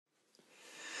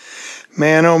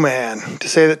Man, oh man, to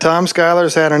say that Tom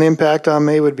Schuyler's had an impact on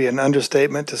me would be an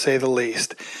understatement to say the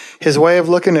least. His way of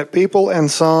looking at people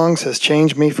and songs has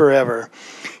changed me forever.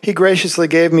 He graciously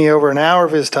gave me over an hour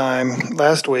of his time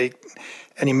last week,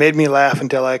 and he made me laugh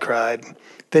until I cried.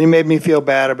 Then he made me feel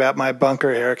bad about my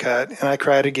bunker haircut, and I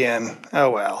cried again. Oh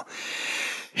well.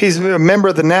 He's a member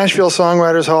of the Nashville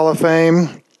Songwriters Hall of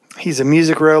Fame. He's a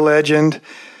Music Row legend.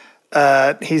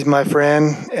 He's my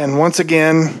friend, and once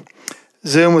again,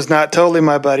 Zoom was not totally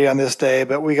my buddy on this day,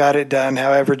 but we got it done,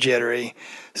 however jittery.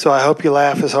 So I hope you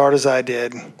laugh as hard as I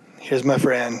did. Here's my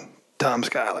friend, Tom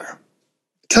Schuyler.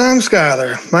 Tom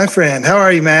Schuyler, my friend, how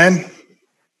are you, man?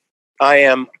 I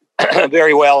am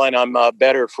very well, and I'm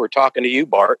better for talking to you,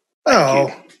 Bart. Thank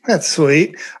you. That's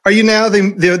sweet. Are you now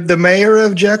the mayor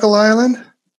of Jekyll Island?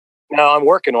 No, I'm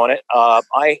working on it.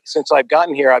 Since I've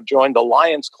gotten here, I've joined the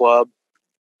Lions Club.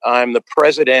 I'm the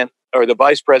president or the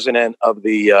vice president of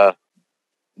the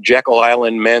Jekyll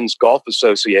Island Men's Golf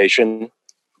Association,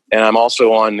 and I'm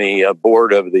also on the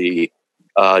board of the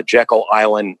Jekyll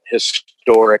Island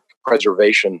Historic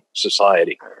Preservation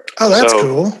Society. Oh, that's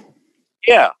cool.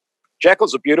 Yeah,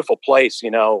 Jekyll's a beautiful place. You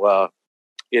know,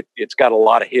 it's got a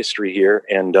lot of history here,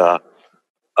 and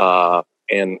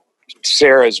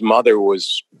Sarah's mother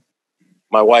was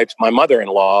my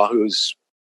mother-in-law, who's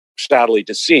sadly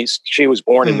deceased. She was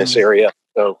born in this area,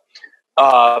 so.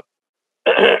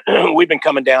 We've been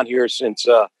coming down here since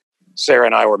Sarah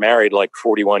and I were married like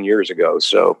 41 years ago.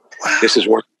 So This is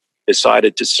where we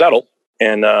decided to settle,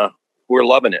 and we're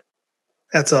loving it.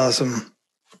 That's awesome.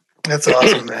 That's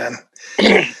awesome, man.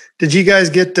 Did you guys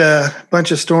get a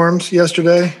bunch of storms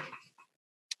yesterday?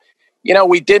 You know,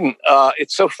 we didn't.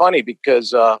 It's so funny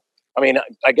because, I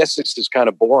guess this is kind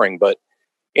of boring, but,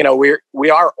 you know, we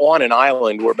are on an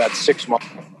island. We're about 6 miles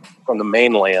from the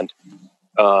mainland.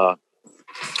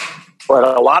 But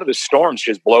a lot of the storms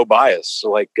just blow by us.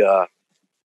 So like,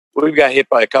 we've got hit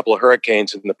by a couple of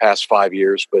hurricanes in the past 5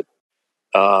 years, but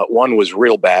one was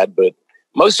real bad. But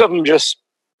most of them just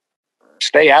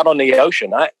stay out on the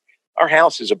ocean. Our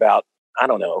house is about, I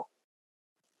don't know,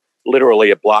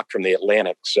 literally a block from the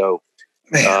Atlantic. So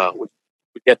we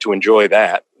get to enjoy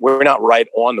that. We're not right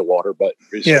on the water, but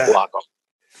there's a block off.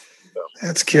 So.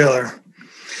 That's killer.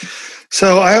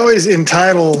 So I always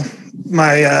entitle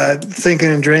my thinking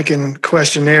and drinking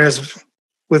questionnaires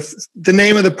with the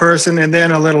name of the person and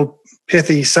then a little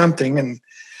pithy something. And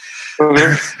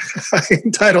I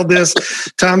entitled this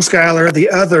Tom Schuyler, the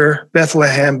other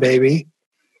Bethlehem baby.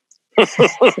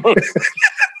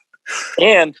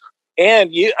 and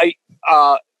you,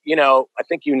 I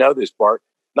think you know this, Bart.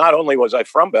 Not only was I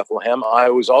from Bethlehem, I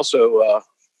was also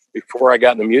before I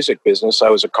got in the music business, I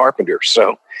was a carpenter.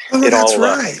 So that's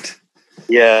right.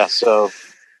 Yeah, so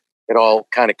it all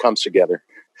kind of comes together.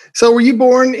 So, were you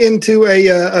born into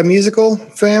a musical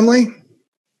family?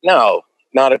 No,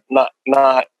 not at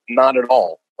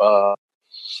all.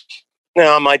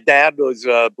 No, my dad was,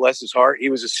 bless his heart, he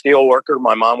was a steel worker.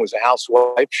 My mom was a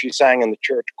housewife. She sang in the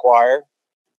church choir.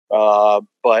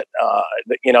 But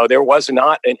there was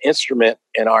not an instrument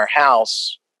in our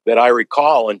house that I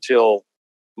recall until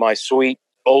my sweet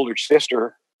older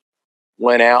sister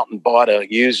went out and bought a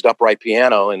used upright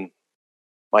piano, and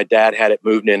my dad had it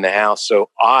moved in the house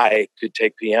so I could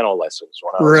take piano lessons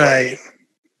when I was right.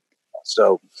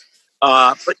 So,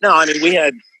 but no, I mean, we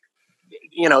had,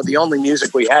 the only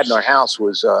music we had in our house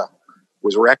was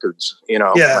records.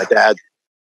 My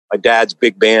dad's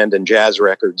big band and jazz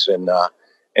records, and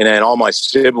then all my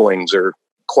siblings are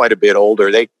quite a bit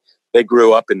older. They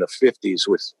grew up in the 50s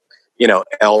with,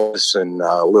 Elvis and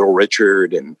Little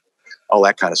Richard and all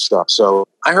that kind of stuff. So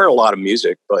I heard a lot of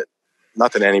music, but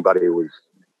nothing anybody was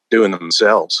doing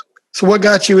themselves. So what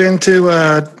got you into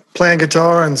playing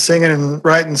guitar and singing and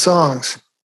writing songs?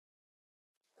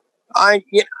 I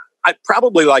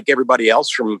probably, like everybody else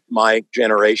from my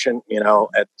generation,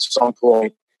 at some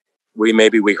point we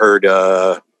heard,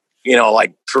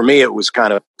 like for me, it was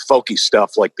kind of folky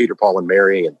stuff like Peter, Paul and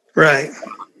Mary. And, right.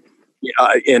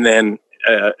 And then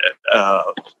I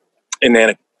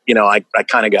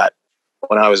kind of got,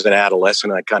 when I was an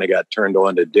adolescent, I kind of got turned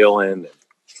on to Dylan.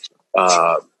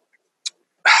 I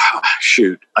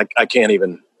can't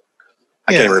even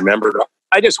remember.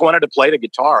 I just wanted to play the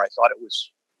guitar. I thought it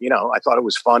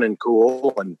was fun and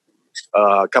cool. And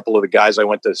a couple of the guys I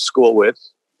went to school with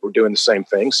were doing the same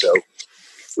thing. So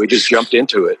we just jumped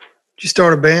into it. Did you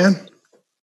start a band?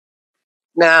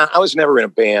 Nah, I was never in a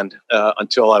band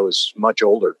until I was much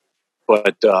older.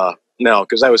 But no,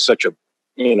 because I was such a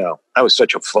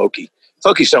folky.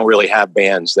 Folkies don't really have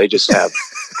bands. They just have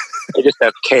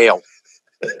Kale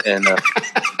and a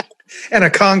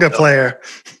conga player.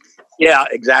 Yeah,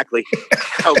 exactly.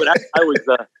 Oh, but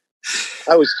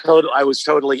I was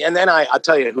totally, and then I'll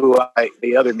tell you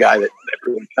the other guy that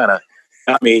really kind of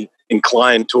got me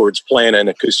inclined towards playing an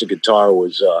acoustic guitar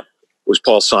was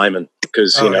Paul Simon,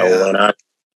 because when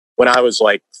I was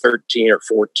like 13 or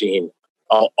 14,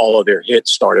 all of their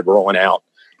hits started rolling out,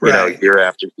 year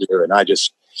after year, and I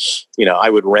just, I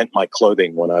would rent my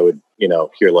clothing when I would,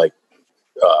 hear like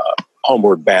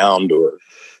Homeward Bound or,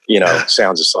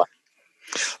 Sounds of Silence.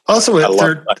 Also, at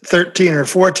 13 or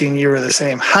 14, you were the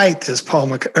same height as Paul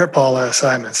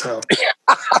Simon, so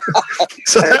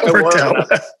so that worked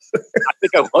out. I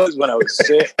think I was when I was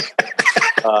 6.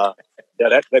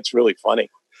 That's really funny.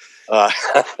 But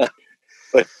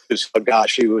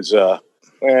gosh, he was,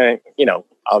 obviously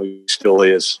still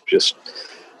is just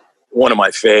one of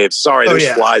my faves. Sorry, there's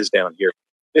flies down here.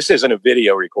 This isn't a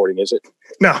video recording, is it?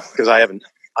 No, because I haven't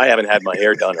had my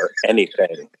hair done or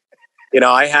anything.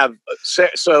 I have,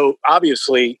 so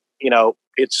obviously,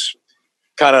 it's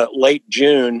kind of late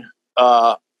June,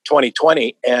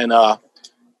 2020. And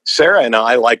Sarah and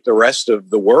I, like the rest of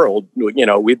the world,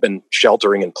 we've been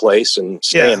sheltering in place and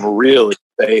staying really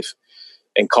safe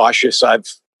and cautious. I've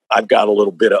got a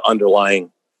little bit of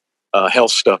underlying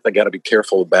health stuff I got to be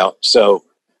careful about. So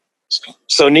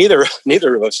neither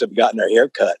of us have gotten our hair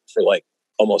cut for like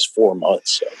almost 4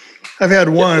 months. So. I've had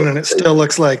one and it still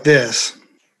looks like this.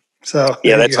 So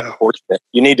yeah, that's unfortunate.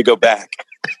 You need to go back.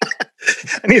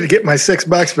 I need to get my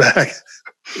 $6 back.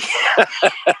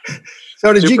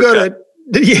 So did you go to?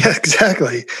 Yeah,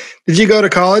 exactly. Did you go to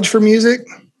college for music?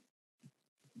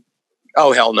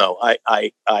 Oh hell no!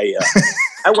 I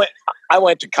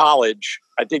went to college.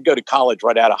 I did go to college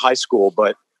right out of high school,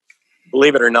 but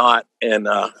believe it or not, and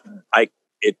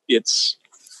it's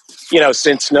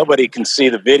since nobody can see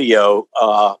the video,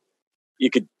 you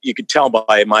could tell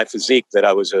by my physique that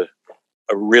I was a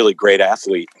really great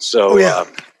athlete. So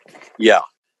yeah.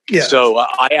 So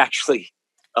I actually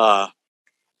I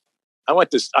went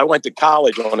to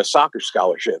college on a soccer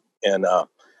scholarship, and I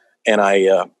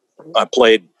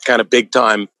played kind of big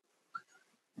time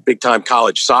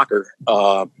college soccer.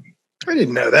 I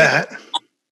didn't know that.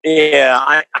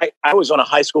 Yeah, I was on a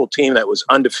high school team that was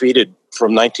undefeated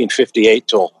from 1958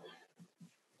 till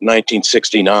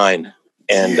 1969,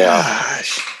 and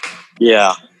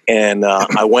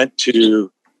I went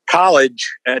to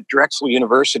college at Drexel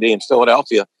University in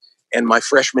Philadelphia, and my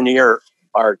freshman year,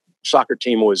 our soccer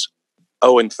team was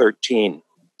 0-13,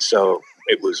 so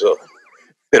it was a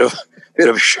bit of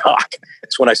a shock.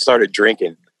 That's when I started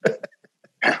drinking.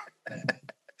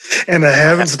 And I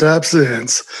haven't stopped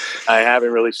since. I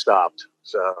haven't really stopped.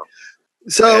 So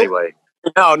anyway,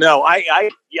 no,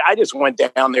 I just went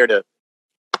down there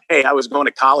hey, I was going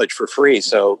to college for free,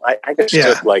 so I just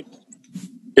took like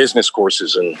business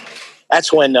courses, and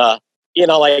that's when I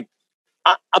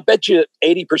bet you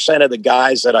 80% of the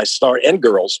guys that I and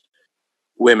girls,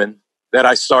 women that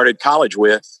I started college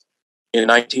with in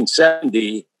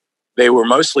 1970, they were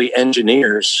mostly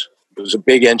engineers. It was a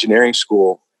big engineering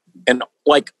school, and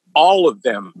like all of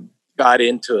them got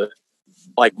into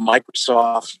like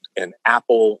Microsoft and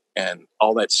Apple and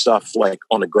all that stuff, like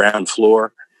on the ground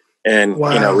floor, and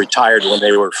retired when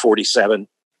they were 47.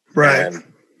 Right. And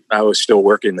I was still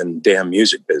working in the damn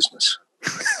music business.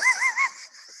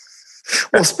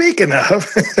 Well, speaking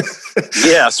of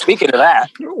that,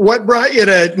 what brought you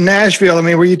to Nashville? I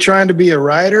mean, were you trying to be a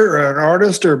writer or an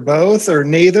artist or both or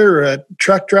neither, or a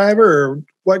truck driver, or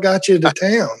what got you to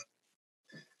town?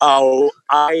 Oh,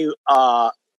 I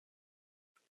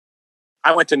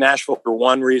went to Nashville for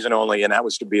one reason only, and that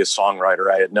was to be a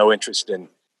songwriter. I had no interest in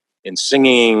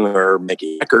singing or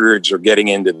making records or getting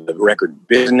into the record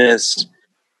business.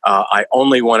 I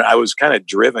was kind of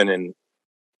driven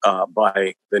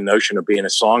by the notion of being a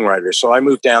songwriter. So I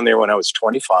moved down there when I was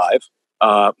 25.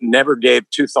 Never gave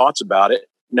two thoughts about it.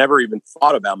 Never even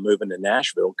thought about moving to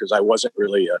Nashville because I wasn't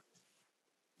really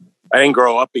I didn't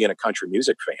grow up being a country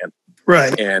music fan.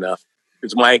 Right. And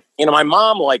because my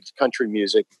mom liked country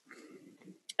music,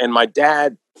 and my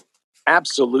dad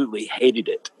absolutely hated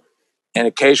it. And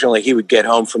occasionally he would get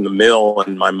home from the mill,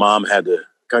 and my mom had the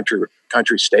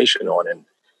country station on, and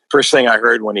first thing I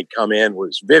heard when he'd come in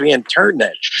was, "Vivian, turn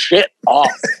that shit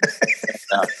off."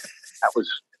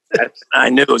 I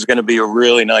knew it was going to be a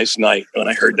really nice night when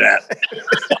I heard that.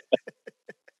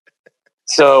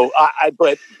 So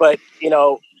but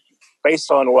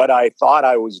based on what I thought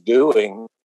I was doing,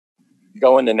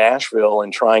 going to Nashville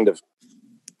and trying to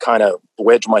kind of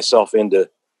wedge myself into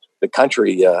the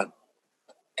country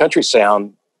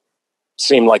sound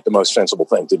seemed like the most sensible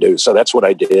thing to do. So that's what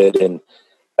I did. And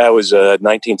that was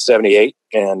 1978,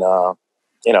 and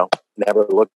never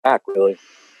looked back, really.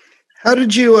 How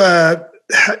did you,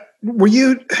 were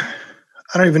you,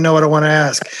 I don't even know what I want to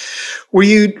ask. Were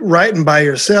you writing by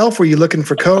yourself? Were you looking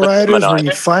for co-writers? Were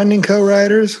you finding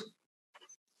co-writers?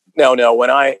 No. When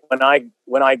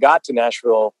I got to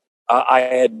Nashville, I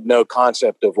had no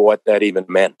concept of what that even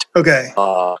meant. Okay.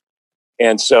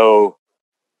 And so,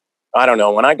 I don't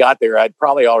know. When I got there, I'd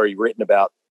probably already written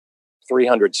about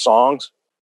 300 songs,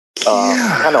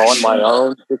 kind of on my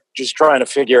own, just trying to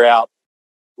figure out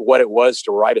what it was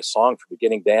to write a song from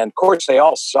beginning to end. Of course, they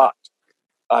all sucked.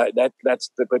 But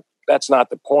that's not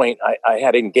the point. I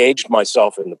had engaged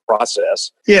myself in the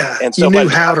process. Yeah, and so you knew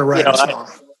how to write a song.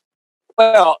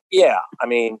 Well, yeah. I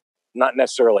mean, not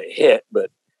necessarily a hit,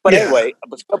 but anyway.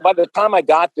 But by the time I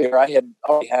got there, I had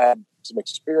already had some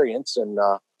experience, and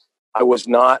I was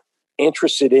not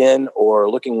interested in or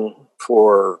looking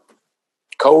for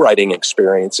co-writing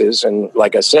experiences. And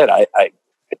like I said, I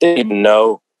didn't even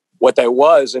know what that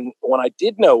was. And when I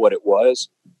did know what it was,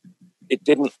 it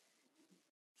didn't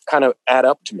kind of add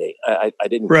up to me. I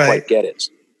didn't quite get it.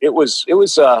 It was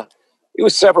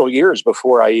several years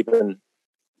before I even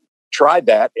tried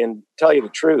that. And tell you the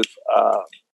truth,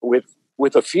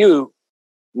 with a few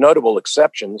notable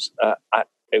exceptions,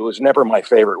 it was never my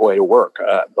favorite way to work.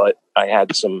 But I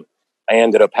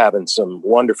ended up having some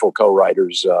wonderful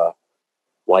co-writers,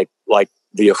 like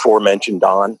the aforementioned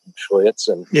Don Schlitz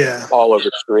and Paul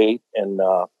Overstreet and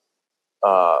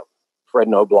Fred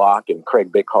Knobloch and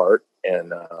Craig Bickhart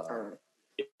and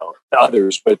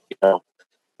others. But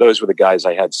those were the guys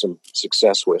I had some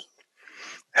success with.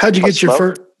 How'd you get your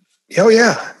first? Oh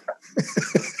yeah.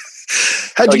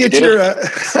 How'd you get your?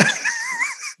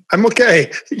 I'm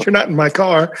okay. You're not in my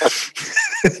car.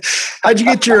 How'd you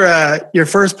get your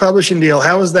first publishing deal?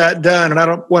 How was that done? And I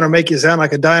don't want to make you sound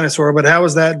like a dinosaur, but how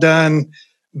was that done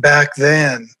back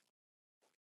then?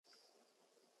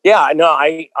 Yeah, no,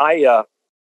 I'll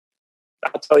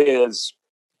tell you as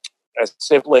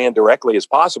simply and directly as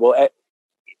possible.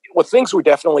 Well, things were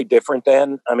definitely different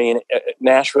then. I mean,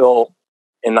 Nashville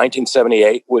in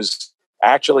 1978 was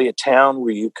actually a town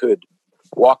where you could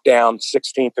walk down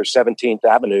 16th or 17th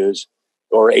Avenues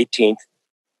or 18th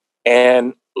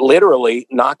and literally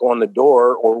knock on the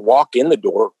door or walk in the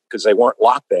door because they weren't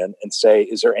locked then and say,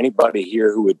 is there anybody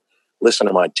here who would listen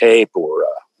to my tape? Or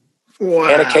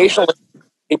and occasionally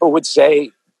people would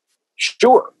say,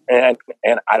 sure. And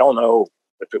I don't know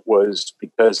if it was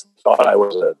because they thought I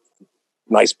was a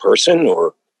nice person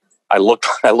or I looked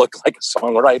like a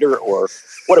songwriter or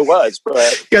what it was.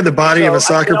 But you had the body of a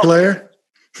soccer player.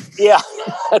 Yeah,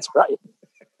 that's right.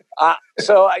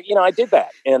 So I did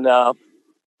that, and I'm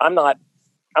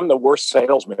the worst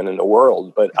salesman in the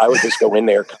world, but I would just go in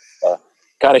there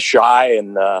kind of shy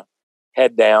and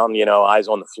head down, eyes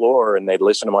on the floor, and they'd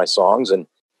listen to my songs, and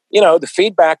the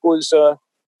feedback was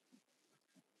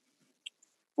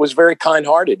very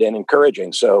kind-hearted and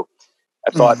encouraging. So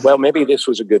I thought, well, maybe this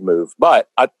was a good move. But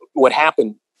what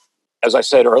happened, as I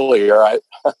said earlier, I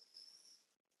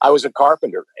was a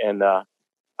carpenter, and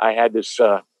I had this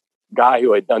guy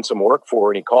who I'd done some work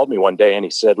for, and he called me one day and he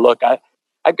said, look,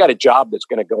 I've got a job that's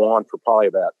going to go on for probably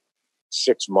about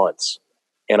 6 months,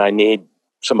 and I need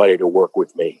somebody to work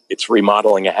with me. It's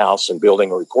remodeling a house and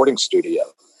building a recording studio.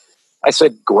 I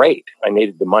said, great. I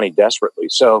needed the money desperately.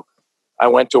 So I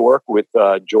went to work with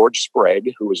George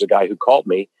Sprague, who was the guy who called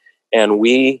me, and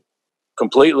we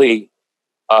completely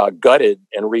gutted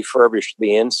and refurbished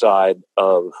the inside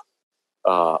of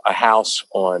a house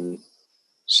on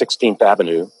 16th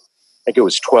Avenue. I think it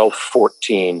was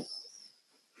 1214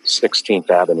 16th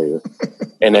Avenue.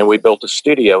 And then we built a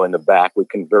studio in the back. We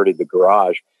converted the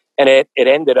garage. And it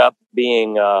ended up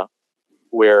being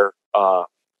where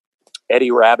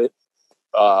Eddie Rabbitt,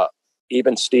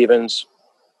 Even Stevens,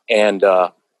 and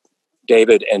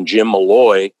David and Jim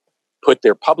Malloy put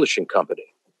their publishing company.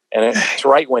 And it's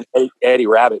right when Eddie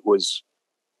Rabbitt was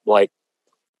like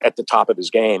at the top of his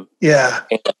game. Yeah.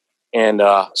 And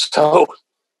so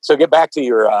get back to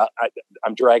your,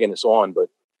 I'm dragging this on, but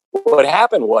what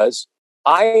happened was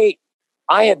I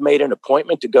had made an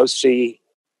appointment to go see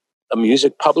a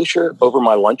music publisher over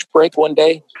my lunch break one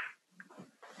day.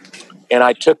 And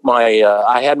I took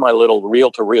I had my little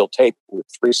reel-to-reel tape with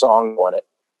 3 songs on it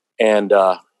and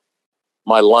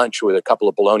my lunch with a couple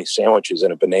of bologna sandwiches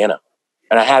and a banana.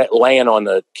 And I had it laying on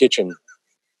the kitchen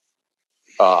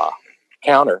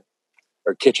counter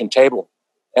or kitchen table.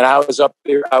 And I was up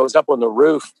there, I was up on the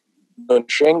roof doing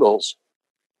shingles.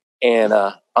 And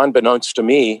unbeknownst to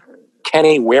me,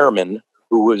 Kenny Wehrman,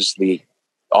 who was the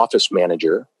office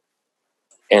manager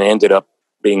and ended up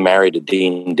being married to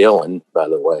Dean Dillon, by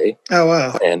the way. Oh,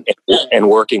 wow. And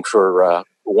working for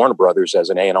Warner Brothers as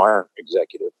an A&R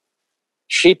executive.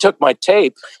 she took my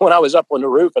tape when I was up on the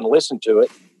roof and listened to it.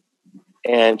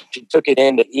 And she took it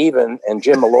into Even, and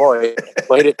Jim Malloy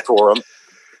played it for him.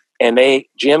 And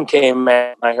Jim came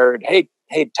and I heard, hey,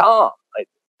 Tom.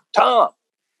 Tom.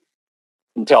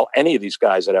 Didn't tell any of these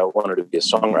guys that I wanted to be a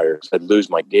songwriter because I'd lose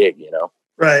my gig,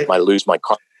 Right. I lose my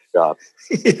car job.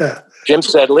 Yeah. Jim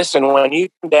said, listen, when you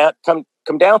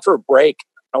come down for a break,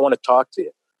 I want to talk to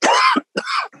you.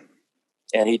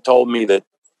 And he told me that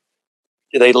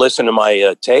they listened to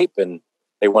my tape and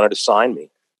they wanted to sign me.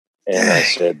 And I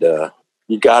said,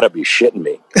 you got to be shitting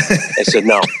me. I said,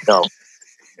 no.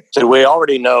 So we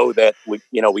already know that we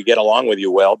get along with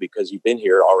you well because you've been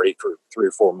here already for 3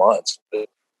 or 4 months.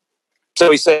 So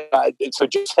he said, so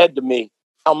Jim said to me,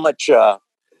 how much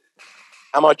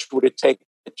would it take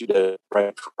you to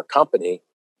write for a company?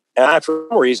 And for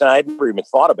some reason, I had never even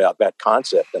thought about that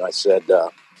concept. And I said,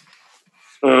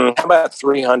 how about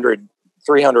 300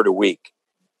 a week?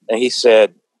 And he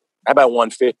said, how about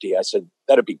 150? I said,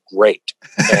 that'd be great.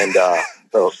 And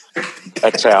so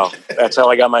that's how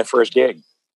I got my first gig.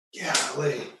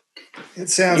 Golly. It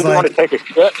sounds you like... want to take a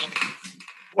shit?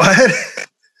 What?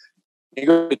 You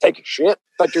going to take a shit?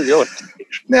 I thought you were going to take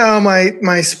a shit. No,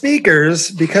 my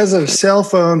speakers, because of cell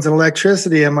phones and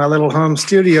electricity in my little home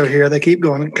studio here, they keep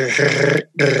going.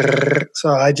 So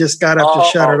I just got up to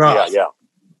shut it off. Yeah.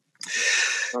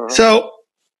 So,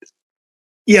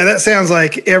 yeah, that sounds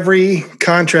like every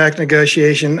contract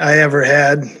negotiation I ever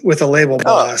had with a label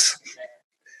boss.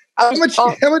 How much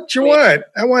you want?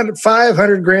 I want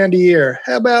 $500,000 a year.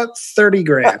 How about 30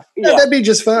 grand? Yeah. That'd be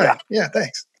just fine. Yeah,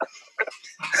 thanks.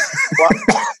 Well,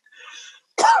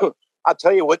 I'll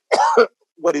tell you what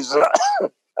is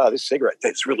this cigarette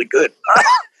tastes really good.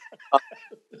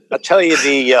 I'll tell you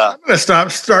I'm gonna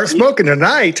start smoking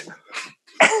tonight.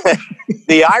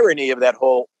 The irony of that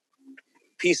whole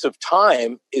piece of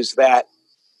time is that,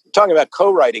 talking about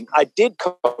co-writing, I did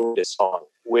co-write this song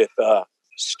with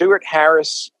Stuart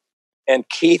Harris and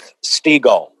Keith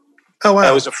Stegall. Oh wow!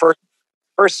 That was the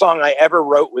first song I ever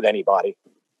wrote with anybody,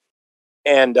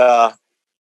 and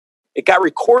it got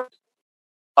recorded.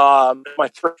 My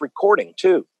first recording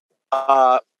too,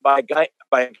 by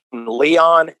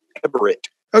Leon Everett.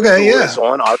 Okay, who was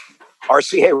on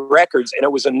RCA Records, and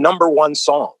it was a #1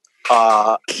 song.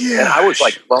 And I was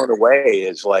like blown away.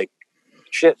 Is like,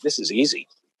 shit, this is easy.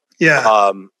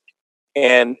 Yeah.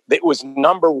 And it was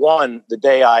 #1 the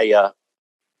day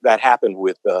that happened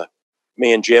with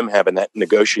me and Jim having that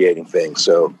negotiating thing.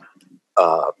 So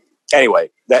anyway,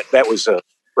 that was a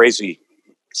crazy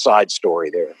side story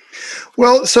there.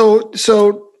 Well, so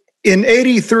in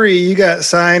 '83, you got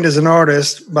signed as an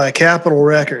artist by Capitol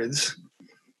Records.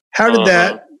 How did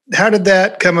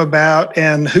that come about,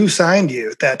 and who signed you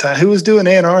at that time? Who was doing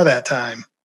A&R that time?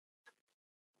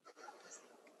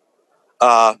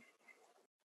 I'm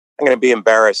going to be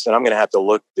embarrassed, and I'm going to have to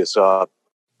look this up.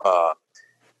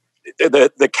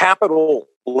 The Capitol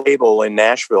label in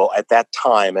Nashville at that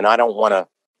time, and I don't want to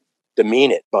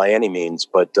demean it by any means,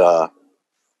 but there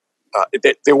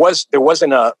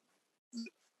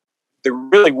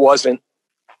really wasn't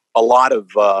a lot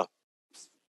of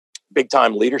big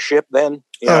time leadership then.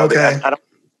 Okay. I don't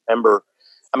remember.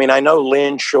 I mean, I know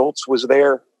Lynn Schultz was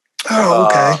there. Oh,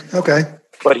 okay. Okay.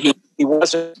 But he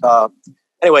wasn't.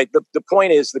 Anyway, the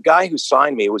point is, the guy who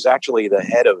signed me was actually the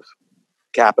head of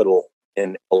Capitol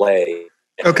in LA.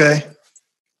 Okay.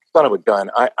 Son of a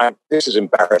gun. This is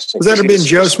embarrassing. Was that have been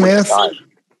Joe Smith?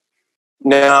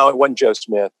 No, it wasn't Joe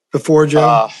Smith. Before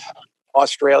Joe?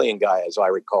 Australian guy, as I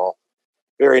recall.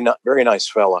 Very nice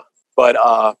fella. But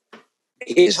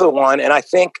he's the one, and I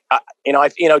think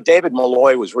David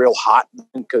Malloy was real hot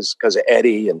because of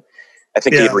Eddie, and I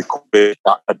think he had recorded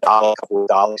a couple of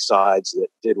Dolly sides that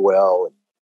did well,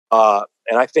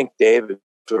 and I think David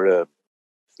sort of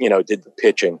did the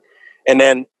pitching, and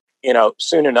then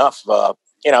soon enough, so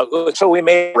we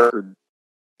made a record.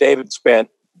 David spent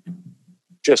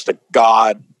just a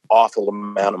god awful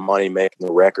amount of money making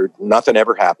the record. Nothing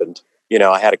ever happened.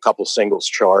 I had a couple singles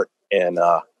chart, and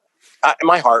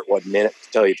my heart wasn't in it,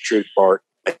 to tell you the truth, Bart.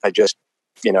 I just,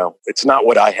 it's not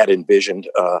what I had envisioned.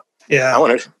 Yeah.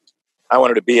 I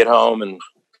wanted to be at home and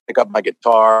pick up my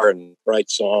guitar and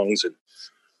write songs and,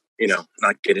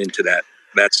 not get into that.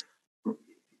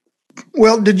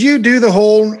 Well, did you do the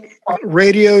whole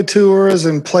radio tours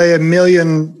and play a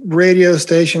million radio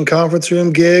station conference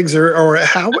room gigs, or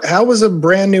how was a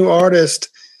brand new artist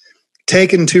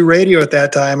taken to radio at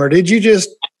that time? Or did you just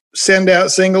send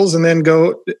out singles and then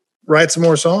go write some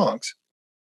more songs?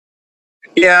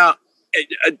 Yeah,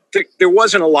 there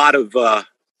wasn't a lot of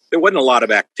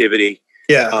activity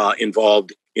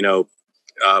involved,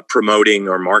 promoting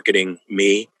or marketing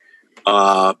me.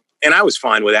 And I was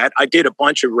fine with that. I did a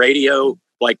bunch of radio,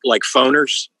 like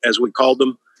phoners, as we called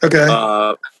them, Okay.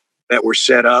 that were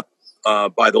set up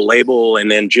by the label, and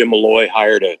then Jim Malloy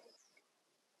hired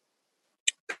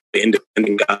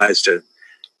independent guys to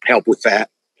help with that.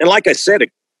 And like I said, a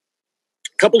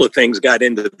couple of things got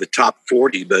into the top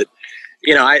 40, but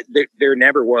there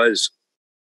never was.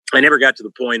 I never got to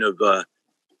the point of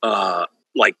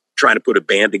like trying to put a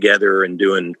band together and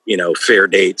doing fair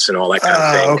dates and all that kind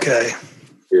of thing. Okay.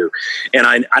 And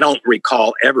I don't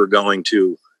recall ever going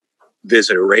to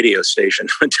visit a radio station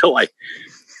until I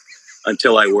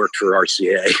worked for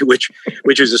RCA, which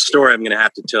is a story I'm going to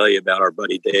have to tell you about our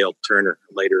buddy Dale Turner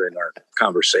later in our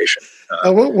conversation.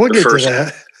 We'll get to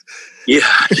that.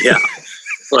 Yeah.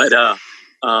 But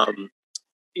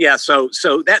so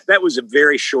that was a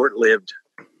very short-lived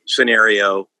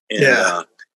scenario, and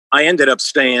I ended up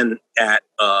staying at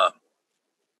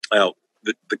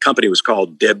the company was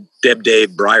called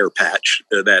Dave Briar Patch,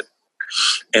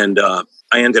 and I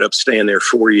ended up staying there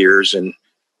 4 years, and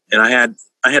I had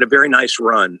a very nice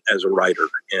run as a writer,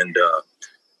 and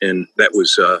that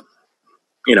was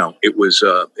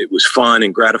it was fun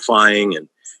and gratifying and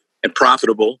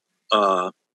profitable,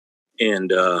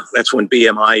 and that's when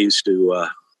BMI used to.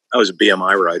 I was a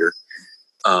BMI writer.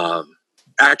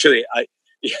 Actually,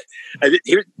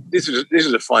 this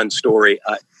is a fun story.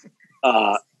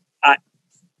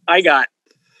 I got,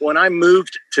 when I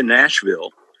moved to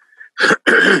Nashville,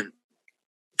 I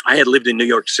had lived in New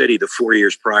York City the 4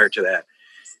 years prior to that.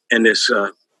 And this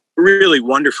really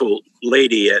wonderful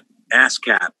lady at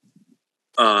ASCAP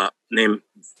named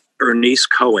Bernice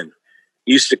Cohen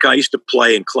I used to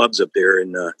play in clubs up there.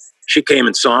 And she came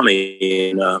and saw me,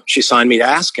 and she signed me to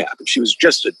ASCAP. And she was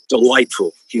just a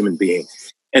delightful human being.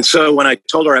 And so when I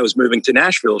told her I was moving to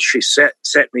Nashville, she set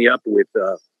me up with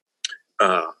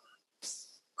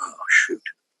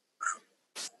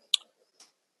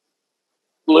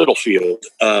Littlefield.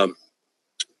 I'll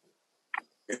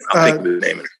think of the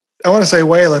name of it. I want to say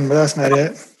Waylon, but that's not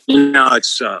it. No,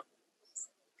 it's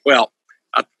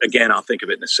again, I'll think of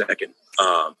it in a second.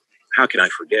 How can I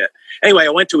forget? Anyway, I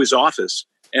went to his office,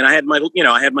 and I had my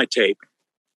tape,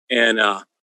 and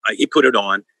he put it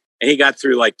on, and he got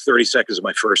through like 30 seconds of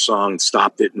my first song and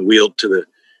stopped it and wheeled to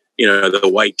the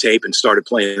white tape and started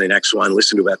playing the next one,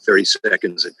 listened to about 30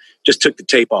 seconds, and just took the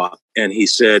tape off. And he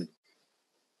said,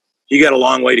 "You got a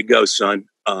long way to go, son."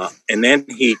 And then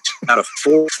he took out a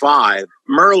 4.5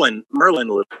 Merlin.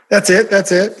 That's it.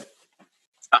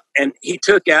 And he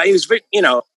took out,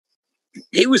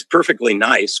 he was perfectly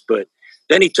nice, but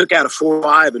then he took out a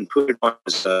 4.5 and put it on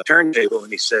his turntable,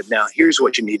 and he said, "Now here's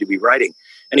what you need to be writing."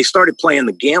 And he started playing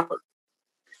The Gambler.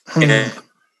 And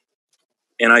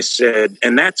I said,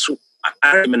 and that's,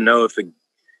 I don't even know I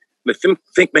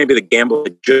think maybe The Gambler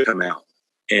had just come out.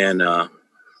 And I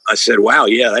said, "Wow,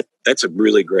 yeah, that's a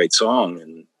really great song,"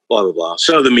 and blah, blah, blah.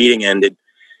 So the meeting ended.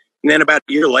 And then about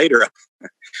a year later,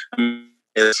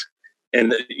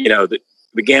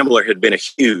 The Gambler had been a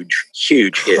huge,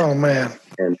 huge hit. Oh, man.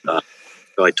 And so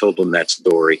I told him that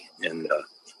story. And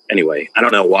anyway, I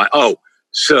don't know why. Oh,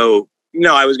 so,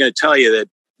 I was going to tell you that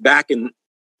back in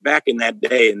that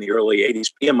day in the early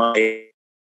 80s, BMI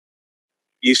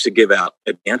used to give out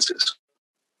advances.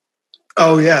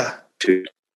 Oh, yeah. To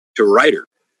writer.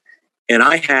 And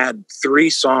I had 3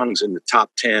 songs in the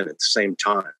top 10 at the same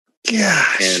time.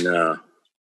 Gosh. And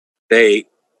they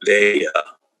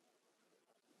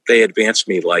advanced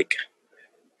me like,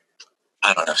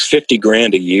 I don't know,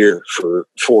 $50,000 a year for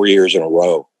 4 years in a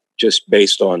row, just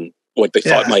based on what they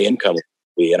thought my income would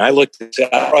be. And I looked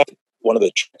at one of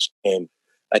the checks came.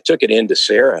 I took it in to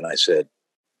Sarah and I said,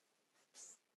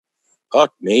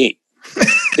 "Fuck me.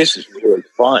 This is really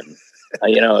fun."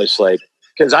 It's like,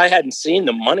 because I hadn't seen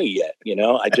the money yet,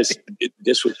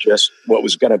 this was just what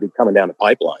was going to be coming down the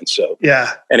pipeline. So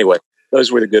anyway,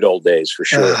 those were the good old days for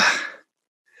sure.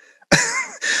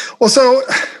 Well, so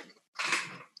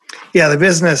the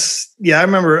business. Yeah, I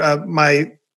remember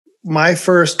my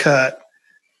first cut,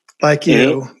 like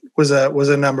you, was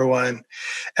a number one,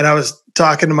 and I was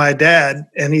talking to my dad,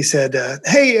 and he said,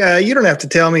 "Hey, you don't have to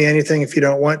tell me anything if you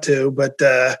don't want to, but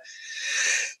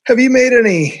have you made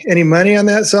any money on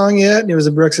that song yet?" And it was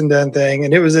a Brooks and Dunn thing,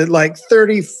 and it was at like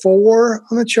 34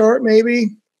 on the chart,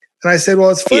 maybe. And I said, "Well,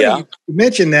 it's funny you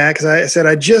mentioned that, because I said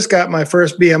I just got my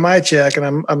first BMI check,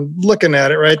 and I'm looking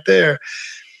at it right there."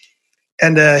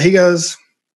 And he goes,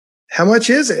 "How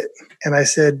much is it?" And I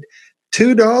said,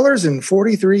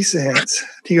 $2.43.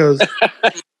 He goes,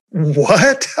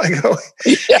 "What?" I go.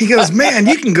 He goes, "Man,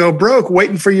 you can go broke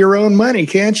waiting for your own money,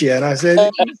 can't you?" And I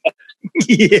said,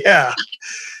 "Yeah."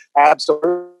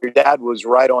 Absolutely. Your dad was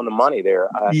right on the money there.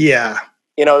 Yeah.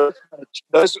 You know,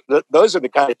 those are the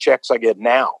kind of checks I get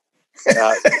now.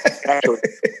 Actually,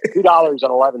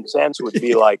 $2.11 would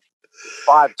be like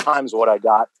 5 times what I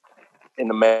got in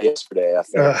the mail yesterday, I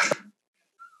think.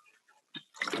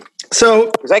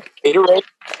 So is that Gatorade?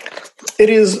 It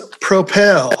is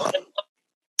Propel.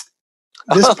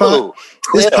 This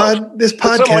podcast.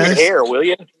 Put some on your hair, will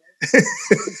you?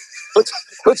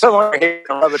 put some on your hair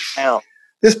and rub it down.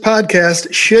 This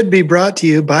podcast should be brought to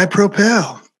you by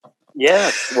Propel.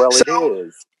 Yes, well, it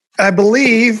is. I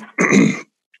believe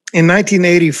in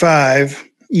 1985,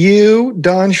 you,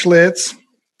 Don Schlitz,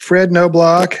 Fred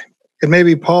Knobloch, and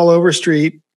maybe Paul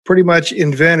Overstreet pretty much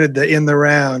invented the In the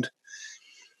Round,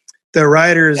 the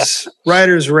writers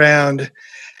round,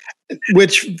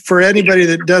 which for anybody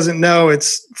that doesn't know,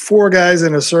 it's 4 guys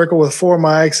in a circle with 4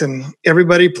 mics and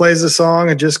everybody plays a song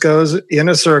and just goes in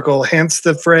a circle, hence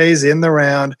the phrase in the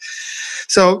round.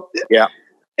 So yeah.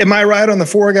 Am I right on the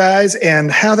 4 guys? And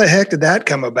how the heck did that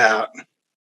come about?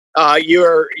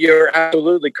 You're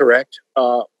absolutely correct.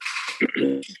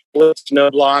 Blitz,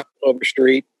 Knobloch,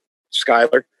 Overstreet,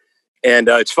 Schuyler. And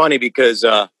it's funny because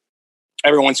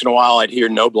every once in a while I'd hear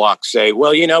Knobloch say,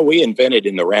 well, you know, we invented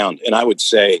In the Round. And I would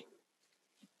say,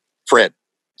 Fred,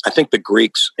 I think the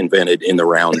Greeks invented In the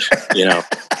Round, you know.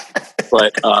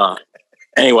 But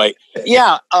anyway,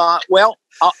 yeah, well,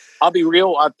 I'll be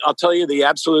real. I'll tell you the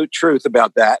absolute truth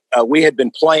about that. We had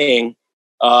been playing,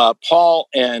 Paul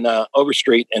and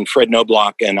Overstreet and Fred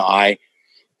Knobloch and I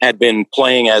had been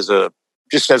playing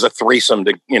just as a threesome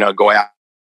to, you know, go out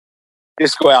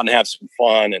and have some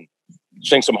fun and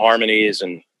sing some harmonies.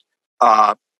 And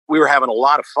we were having a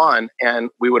lot of fun.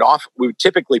 And we would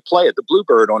typically play at the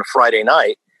Bluebird on a Friday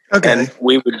night. Okay. And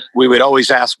we would always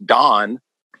ask Don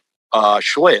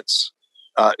Schlitz,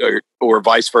 or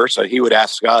vice versa. He would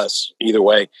ask us either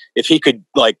way if he could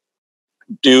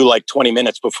do 20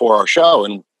 minutes before our show.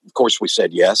 And of course we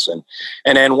said yes. And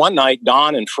then one night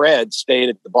Don and Fred stayed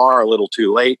at the bar a little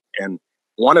too late. And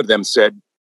one of them said,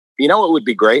 you know, it would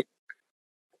be great.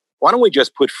 Why don't we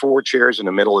just put 4 chairs in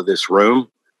the middle of this room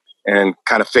and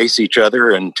kind of face each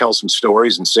other and tell some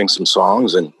stories and sing some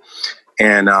songs. And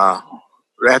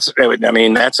that's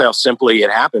how simply it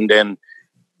happened. And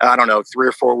I don't know, 3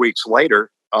 or 4 weeks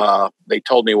later, they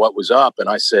told me what was up. And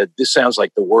I said, this sounds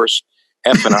like the worst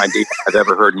effing idea I've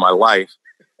ever heard in my life.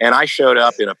 And I showed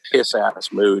up in a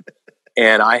piss-ass mood.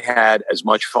 And I had as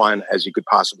much fun as you could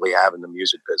possibly have in the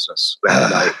music business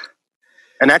that night.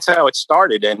 And that's how it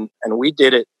started. And we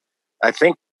did it, I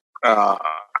think, I'd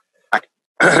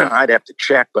have to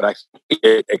check, but I did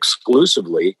it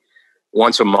exclusively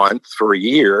once a month for a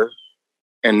year.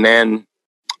 And then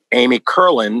Amy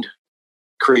Kurland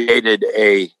created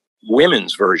a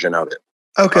women's version of it.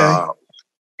 Okay.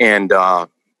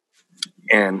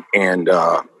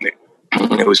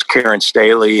 It was Karen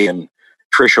Staley and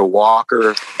Trisha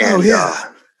Walker. And,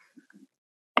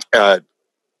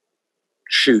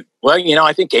 shoot. Well, you know,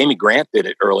 I think Amy Grant did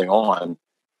it early on.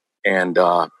 And,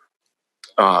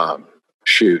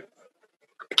 shoot.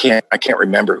 I can't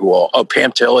remember who all. Oh,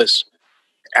 Pam Tillis,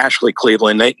 Ashley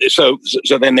Cleveland. So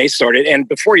then they started. And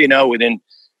before you know, within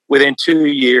 2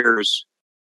 years,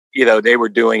 you know, they were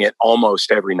doing it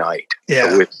almost every night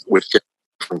with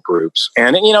different groups.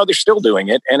 And, you know, they're still doing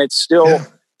it. And it's still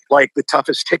like the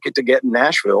toughest ticket to get in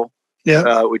Nashville,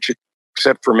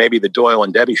 except for maybe the Doyle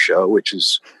and Debbie show, which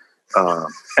is,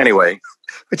 anyway.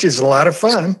 Which is a lot of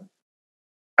fun.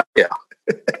 Yeah.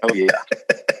 Oh, yeah.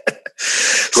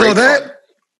 So that,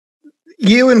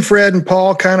 you and Fred and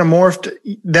Paul kind of morphed.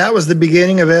 That was the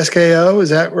beginning of SKO. Is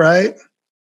that right?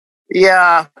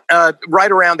 Yeah.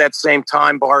 Right around that same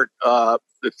time, Bart, the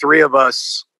 3 of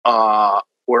us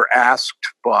were asked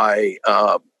by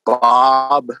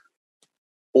Bob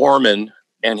Orman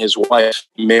and his wife,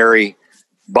 Mary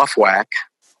Buffwack,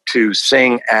 to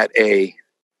sing at a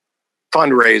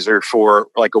fundraiser for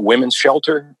like a women's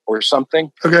shelter or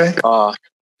something. Okay.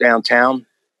 Downtown.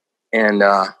 And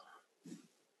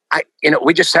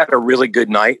we just had a really good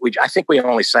night. I think we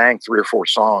only sang 3 or 4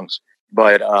 songs,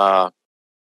 but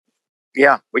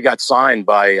we got signed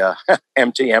by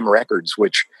MTM Records,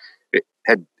 which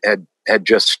had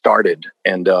just started,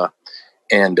 and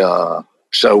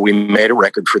so we made a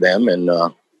record for them, and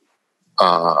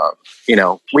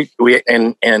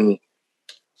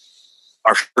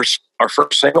our first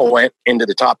single went into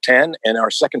the top 10, and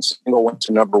our second single went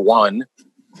to number 1.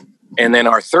 And then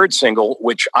our third single,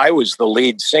 which I was the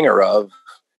lead singer of,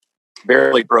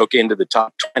 barely broke into the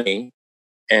top 20.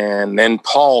 And then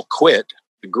Paul quit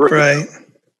the group. Right.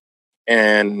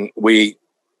 And we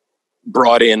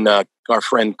brought in our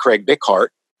friend Craig Bickhart,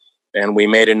 and we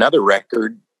made another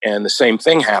record, and the same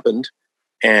thing happened.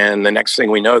 And the next thing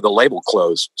we know, the label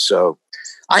closed. So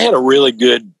I had a really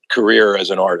good career as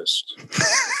an artist,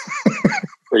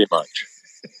 pretty much.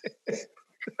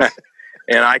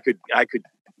 And I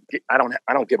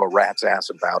don't give a rat's ass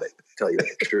about it, to tell you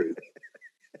the truth.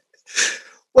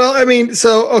 Well, I mean,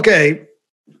 so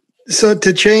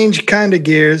to change kind of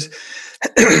gears,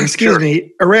 excuse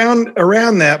me, around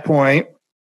that point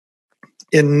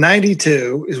in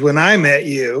 92 is when I met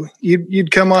you.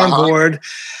 You'd come on board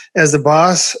as the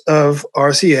boss of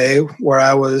RCA, where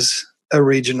I was a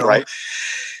regional. Right.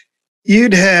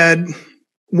 You'd had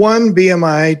 1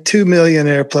 BMI, 2 million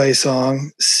airplay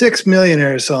song, 6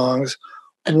 millionaire songs.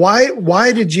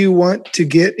 Why did you want to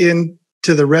get into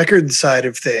the record side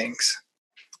of things?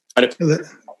 I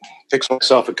fix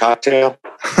myself a cocktail.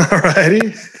 All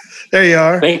righty. There you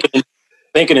are.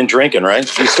 Thinking and drinking, right?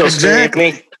 You still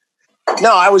Exactly. me?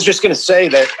 No, I was just going to say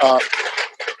that,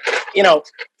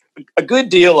 a good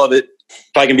deal of it,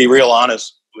 if I can be real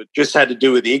honest, just had to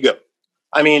do with ego.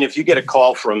 I mean, if you get a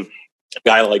call from a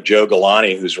guy like Joe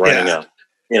Galante, who's running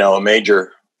a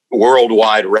major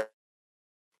worldwide what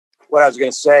I was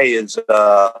going to say is,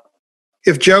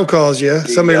 if Joe calls you,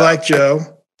 somebody like Joe,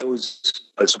 it was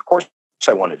of course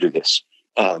I want to do this.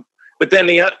 But then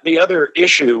the other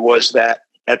issue was that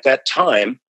at that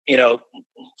time,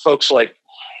 folks like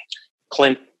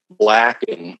Clint Black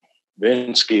and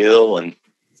Vince Gill and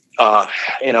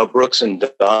Brooks and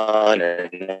Dunn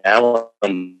and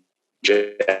Alan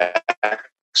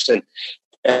Jackson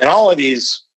and all of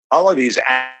these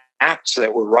acts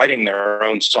that were writing their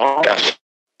own songs,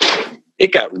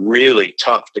 it got really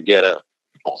tough to get a.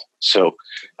 So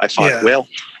I thought, well,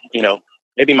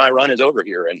 maybe my run is over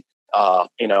here, and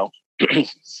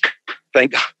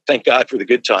thank God for the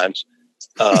good times.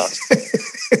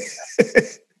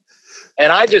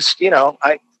 And I just,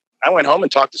 I went home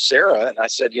and talked to Sarah, and I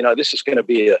said, this is going to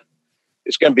be a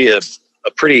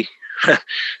pretty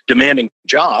demanding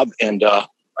job, and are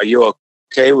you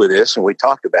okay with this? And we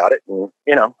talked about it, and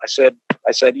I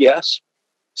said yes.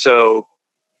 So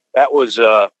that was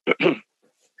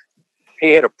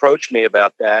he had approached me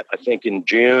about that, I think in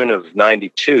June of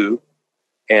 92,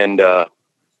 and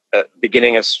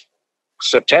beginning of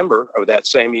September of that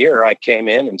same year, I came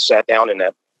in and sat down in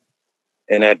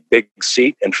that big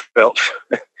seat and felt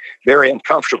very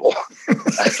uncomfortable.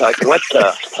 I thought, what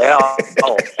the hell?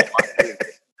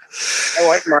 I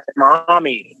want my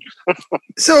mommy.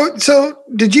 So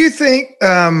did you think,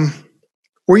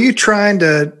 were you trying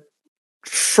to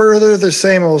further the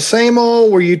same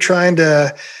old? Were you trying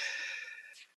to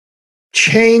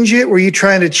change it? Were you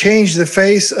trying to change the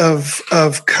face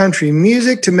of country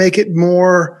music to make it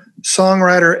more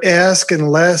songwriter-esque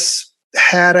and less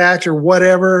hat act or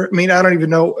whatever? I mean, I don't even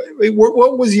know.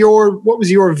 What was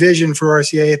your vision for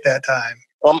RCA at that time?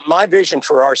 Well, my vision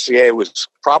for RCA was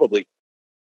probably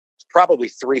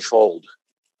threefold.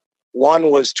 One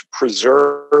was to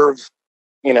preserve,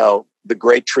 the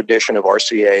great tradition of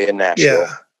RCA in Nashville.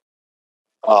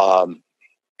 Yeah.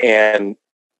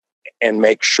 And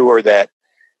make sure that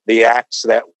the acts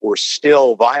that were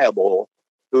still viable,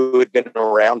 who had been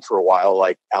around for a while,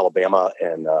 like Alabama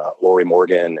and Lori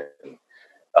Morgan, and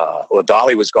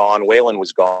Dolly was gone, Waylon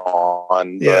was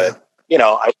gone, yeah.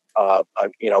 But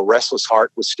Restless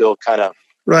Heart was still kind of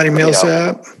Ronnie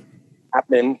Millsap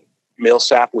happening.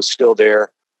 Millsap was still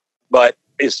there, but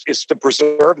is to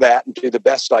preserve that and do the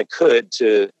best I could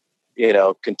to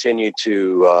continue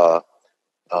to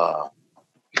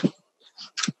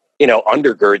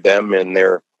undergird them in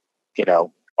their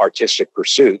artistic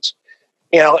pursuits.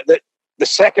 The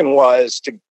second was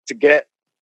to get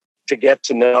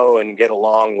to know and get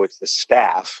along with the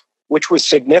staff, which was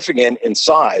significant in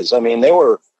size. I mean, they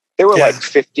were like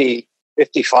 50,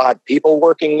 55 people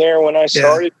working there when I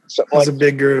started. It was a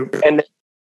big group. And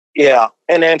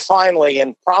then finally,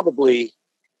 and probably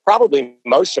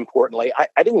most importantly,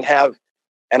 I didn't have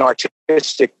an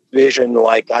artistic vision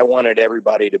like I wanted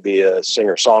everybody to be a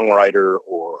singer-songwriter,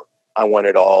 or I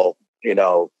wanted all,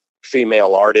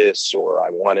 female artists, or I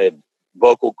wanted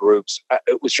vocal groups.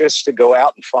 It was just to go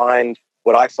out and find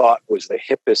what I thought was the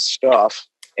hippest stuff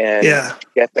and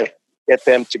get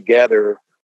them together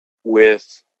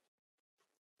with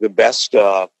the best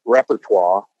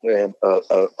repertoire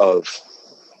of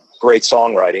great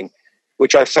songwriting,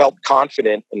 which I felt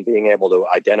confident in being able to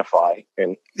identify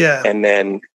and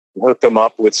then hook them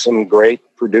up with some great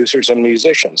producers and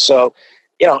musicians. So,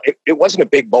 it wasn't a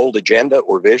big, bold agenda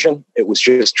or vision. It was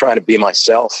just trying to be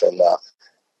myself. And,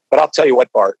 but I'll tell you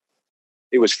what, Bart,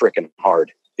 it was freaking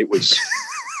hard. It was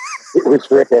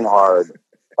freaking hard.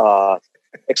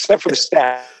 except for the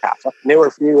staff. There were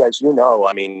a few, as you know.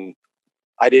 I mean,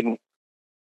 when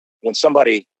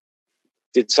somebody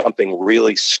did something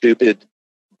really stupid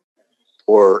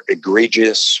or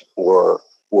egregious or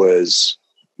was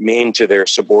mean to their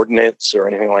subordinates or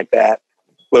anything like that,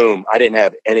 boom, I didn't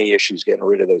have any issues getting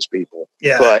rid of those people.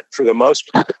 Yeah. But for the most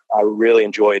part, I really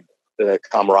enjoyed the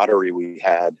camaraderie we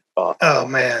had. Oh,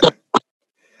 man.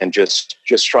 And just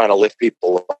trying to lift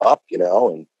people up,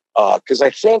 and because I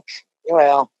think,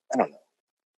 well, I don't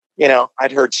know.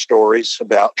 I'd heard stories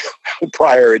about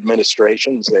prior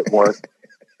administrations that weren't,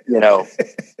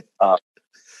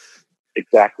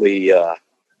 exactly,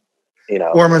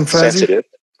 warm and fuzzy. Sensitive.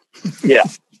 Yeah,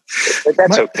 but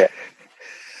that's okay.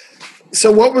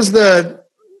 So what was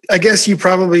I guess you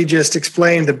probably just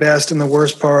explained the best and the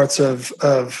worst parts of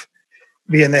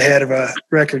being the head of a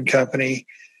record company.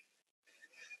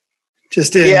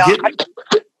 Just didn't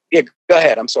yeah, go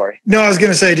ahead. I'm sorry. No, I was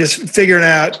going to say just figuring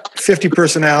out 50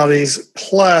 personalities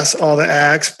plus all the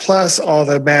acts, plus all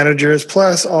the managers,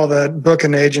 plus all the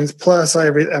booking agents, plus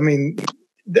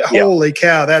holy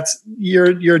cow, that's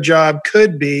your job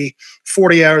could be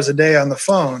 40 hours a day on the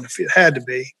phone if it had to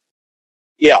be.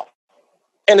 Yeah.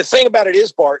 And the thing about it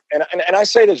is, Bart, and I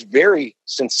say this very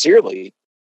sincerely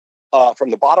from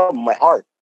the bottom of my heart,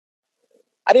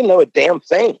 I didn't know a damn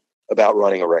thing about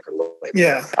running a record label.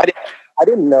 Yeah. I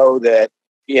didn't know that,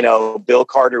 Bill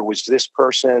Carter was this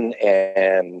person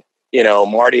and,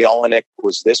 Marty Olenek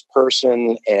was this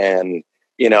person and,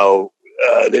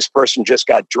 this person just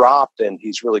got dropped and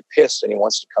he's really pissed and he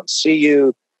wants to come see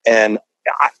you. And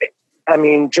I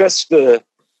mean, just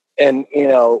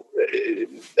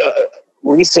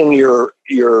leasing your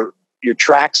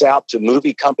tracks out to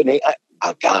movie company.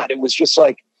 Oh God, it was just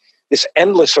like this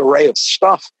endless array of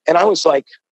stuff. And I was like,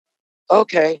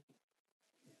 okay,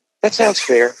 that sounds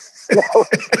fair.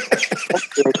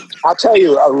 I'll tell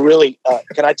you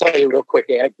can I tell you a real quick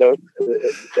anecdote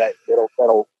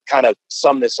that'll kind of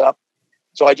sum this up?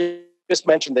 So I just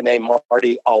mentioned the name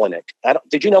Marty Olenek.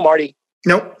 Did you know Marty?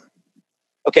 Nope.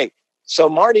 Okay. So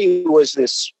Marty was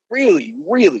this really,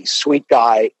 really sweet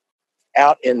guy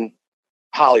out in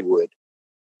Hollywood,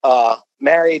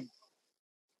 married,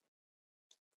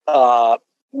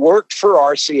 worked for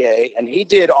RCA, and he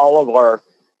did all of our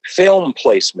film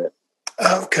placement.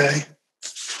 Okay.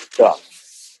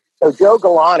 Stuff. So Joe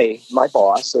Galani, my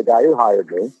boss, the guy who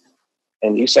hired me,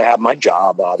 and used to have my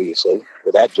job, obviously,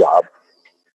 for that job,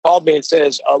 called me and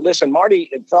says, listen,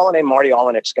 a fellow named Marty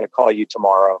Olenek's going to call you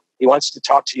tomorrow. He wants to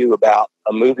talk to you about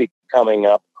a movie coming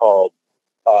up called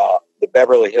The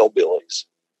Beverly Hillbillies.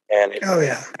 And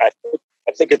I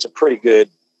think it's a pretty good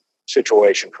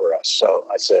situation for us. So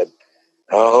I said,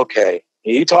 oh, okay.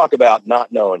 You talk about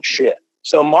not knowing shit.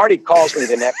 So Marty calls me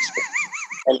the next day,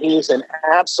 and he's an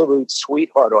absolute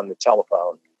sweetheart on the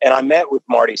telephone. And I met with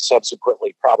Marty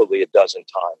subsequently probably a dozen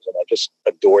times, and I just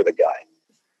adore the guy.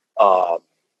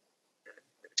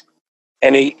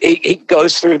 And he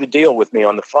goes through the deal with me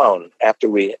on the phone after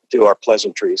we do our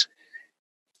pleasantries.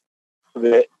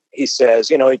 He says,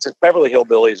 it's a Beverly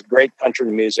Hillbillies, great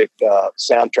country music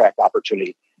soundtrack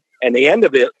opportunity. And the end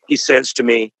of it, he says to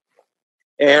me,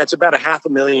 and it's about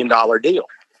 $500,000 deal.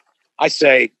 I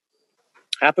say,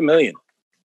 $500,000. He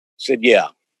said, yeah.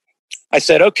 I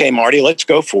said, okay, Marty, let's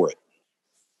go for it.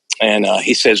 And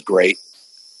he says, great.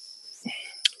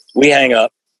 We hang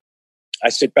up. I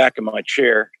sit back in my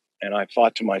chair and I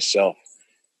thought to myself,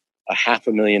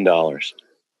 $500,000.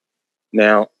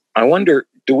 Now, I wonder,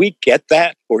 do we get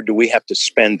that or do we have to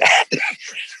spend that?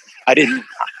 I didn't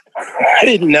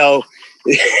know.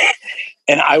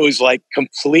 And I was like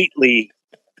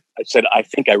I said, I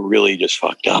think I really just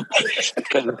fucked up.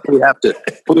 Because if we have to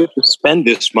spend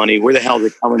this money, where the hell are they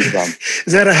coming from?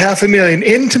 Is that $500,000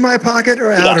 into my pocket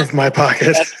or out of my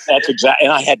pocket? That's exactly.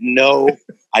 And I had no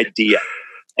idea.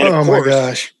 And of course, my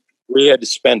gosh, we had to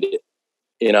spend it.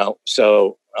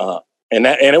 So and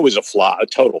it was a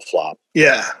total flop.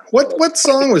 Yeah. What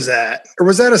song was that? Or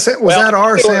was that that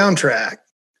our soundtrack?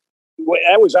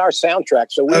 That was our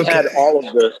soundtrack. So we had all of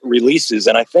the releases,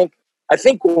 and I think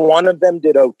one of them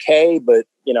did okay, but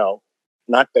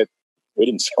not that we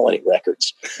didn't sell any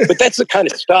records. But that's the kind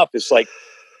of stuff. It's like,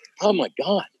 oh my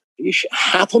God,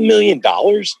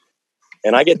 $500,000,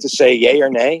 and I get to say yay or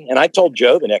nay. And I told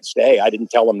Joe the next day. I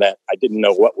didn't tell him that I didn't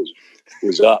know what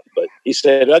was up, but he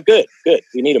said, "Oh, good.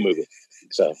 We need a movie."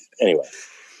 So anyway,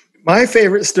 my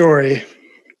favorite story,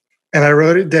 and I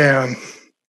wrote it down.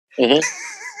 Mm-hmm.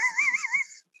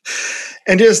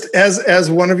 And just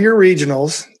as one of your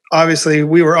regionals, obviously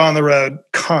we were on the road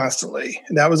constantly.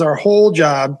 And that was our whole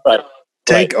job. Right.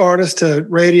 Take artists to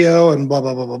radio and blah,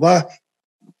 blah, blah, blah, blah.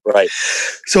 Right.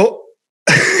 So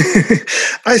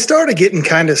I started getting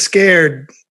kind of scared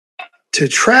to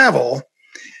travel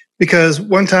because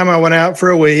one time I went out for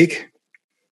a week,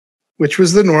 which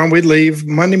was the norm. We'd leave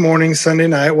Monday morning, Sunday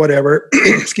night, whatever,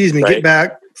 excuse me, get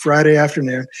back Friday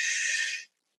afternoon.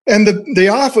 And the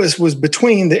office was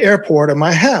between the airport and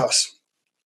my house.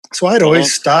 So I'd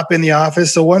always stop in the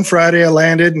office. So one Friday I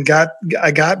landed and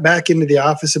I got back into the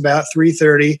office about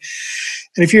 3:30.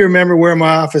 And if you remember where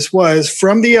my office was,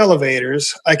 from the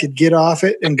elevators, I could get off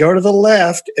it and go to the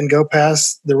left and go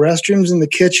past the restrooms and the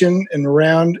kitchen and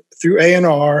around through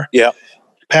A&R,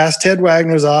 past Ted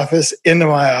Wagner's office into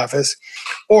my office.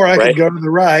 Or I could go to the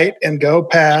right and go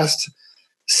past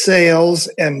sales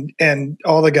and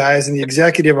all the guys in the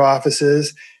executive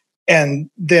offices, and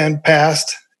then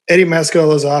past Eddie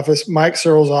Mascolo's office, Mike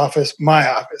Searle's office, my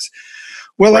office.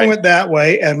 Well, I went that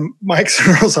way, and Mike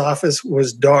Searle's office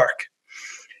was dark.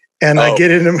 And I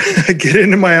get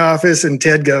into my office, and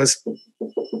Ted goes,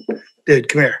 "Dude,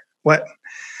 come here." What?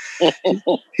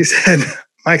 He said,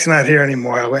 "Mike's not here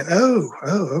anymore." I went, oh,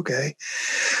 okay.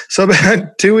 So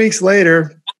about 2 weeks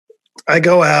later, I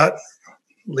go out,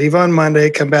 leave on Monday,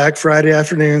 come back Friday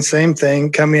afternoon, same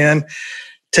thing, come in,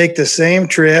 take the same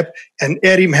trip, and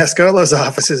Eddie Mascolo's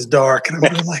office is dark. And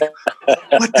I'm like,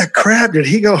 what the crap? Did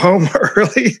he go home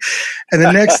early? And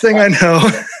the next thing I know,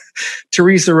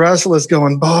 Teresa Russell is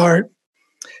going, "Bart,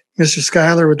 Mr.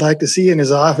 Schuyler would like to see you in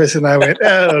his office." And I went,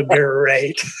 oh,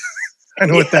 great. I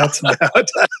know what that's about.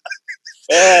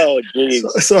 Oh, geez.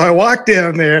 So I walked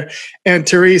down there, and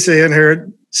Teresa, in her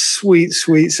sweet,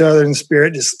 sweet Southern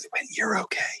spirit, just went, "You're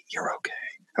okay. You're okay."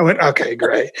 I went, "Okay,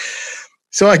 great."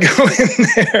 So I go in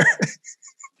there,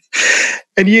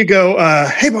 and you go,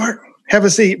 "Hey, Bart, have a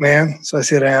seat, man." So I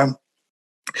sit down,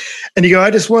 and you go,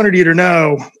 "I just wanted you to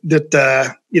know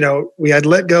that, we had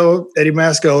let go of Eddie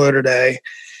Mascolo today,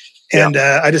 and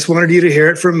I just wanted you to hear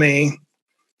it from me,"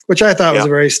 which I thought was a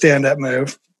very stand-up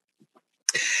move.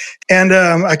 And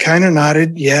I kind of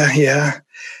nodded, yeah.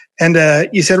 And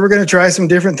you said, "We're going to try some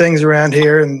different things around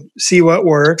here and see what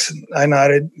works." And I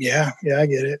nodded, yeah, I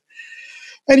get it.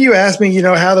 And you asked me,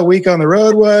 how the week on the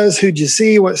road was, who'd you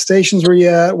see, what stations were you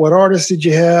at, what artists did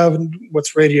you have, and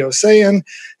what's radio saying?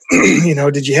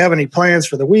 Did you have any plans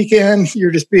for the weekend?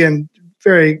 You're just being a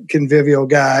very convivial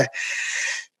guy.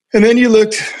 And then you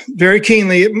looked very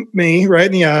keenly at me right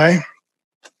in the eye,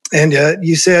 and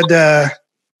you said, "Do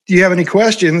you have any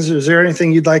questions? Or is there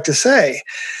anything you'd like to say?"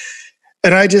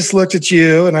 And I just looked at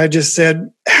you, and I just said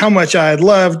how much I had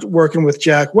loved working with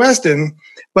Jack Weston,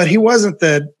 but he wasn't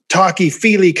the talky,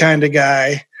 feely kind of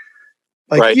guy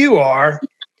like you are,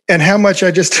 and how much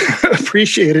I just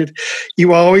appreciated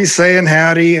you always saying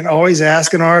howdy and always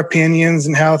asking our opinions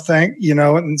and how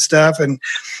and stuff. And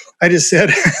I just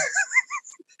said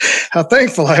how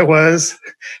thankful I was,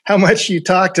 how much you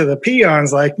talk to the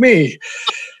peons like me.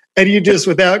 And you just,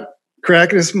 without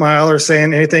cracking a smile or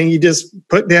saying anything, you just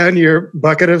put down your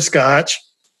bucket of scotch,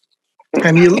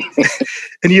 and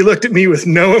you looked at me with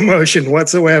no emotion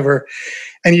whatsoever.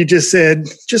 And you just said,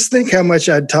 "Just think how much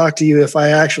I'd talk to you if I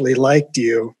actually liked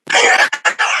you."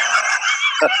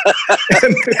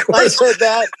 And of course, I said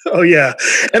that. Oh, yeah.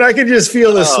 And I could just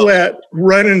feel the sweat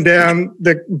running down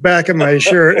the back of my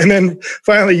shirt. And then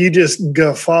finally you just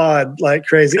guffawed like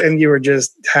crazy, and you were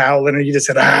just howling, and you just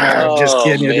said, "I'm just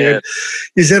kidding you, dude."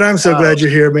 You said, "I'm so glad you're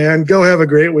here, man. Go have a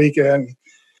great weekend."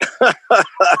 Well,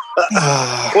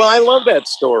 I love that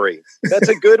story. That's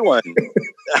a good one.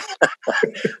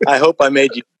 I hope I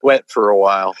made you sweat for a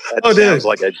while. That sounds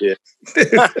like I did.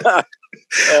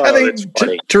 I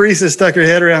think Teresa stuck her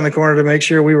head around the corner to make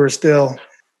sure we were still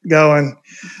going.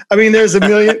 I mean, there's a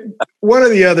million. One of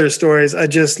the other stories I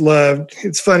just loved.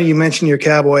 It's funny you mentioned your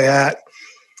cowboy hat,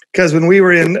 because when we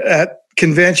were at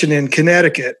convention in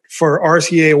Connecticut for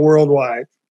RCA Worldwide.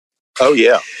 Oh,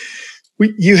 yeah.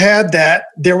 You had that.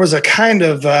 There was a kind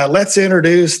of let's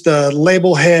introduce the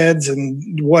label heads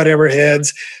and whatever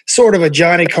heads, sort of a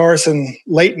Johnny Carson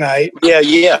late night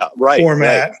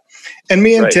format. Right. And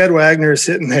me and Ted Wagner are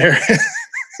sitting there,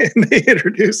 and they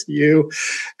introduced you,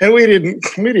 and we didn't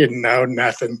know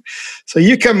nothing. So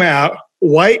you come out,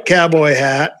 white cowboy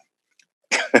hat,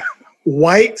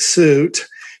 white suit,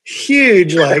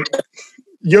 huge like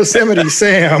Yosemite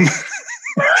Sam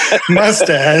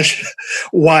mustache,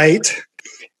 white.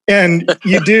 And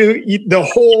you do the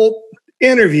whole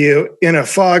interview in a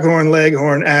foghorn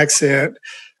leghorn accent,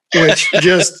 which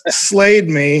just slayed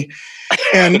me.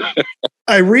 And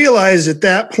I realized at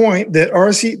that point that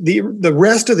the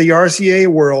rest of the RCA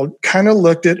world kind of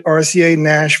looked at RCA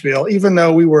Nashville, even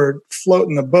though we were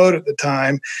floating the boat at the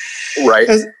time, right,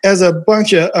 as a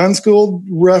bunch of unschooled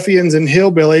ruffians and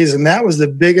hillbillies, and that was the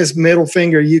biggest middle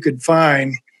finger you could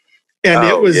find. And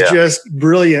it was just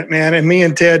brilliant, man. And me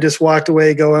and Ted just walked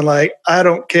away going like, I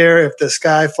don't care if the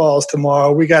sky falls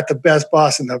tomorrow. We got the best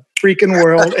boss in the freaking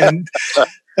world. And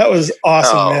that was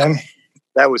awesome, man.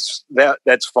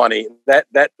 That's funny.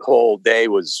 That whole day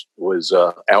was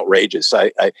outrageous.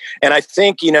 I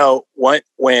think, you know, when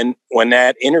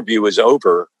that interview was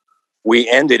over, we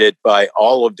ended it by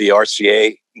all of the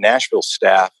RCA Nashville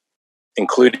staff,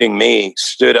 including me,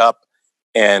 stood up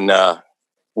and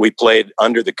we played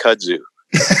Under the Kudzu.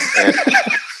 And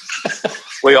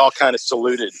we all kind of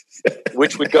saluted,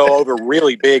 which would go over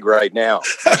really big right now.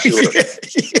 Sure.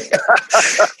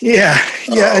 Yeah.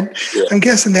 I'm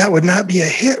guessing that would not be a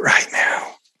hit right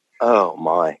now. Oh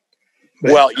my!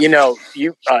 But, well, you know,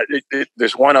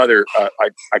 there's one other. I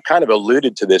kind of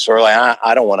alluded to this earlier.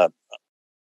 I don't want to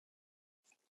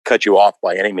cut you off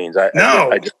by any means. I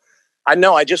know.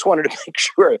 I just wanted to make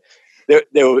sure there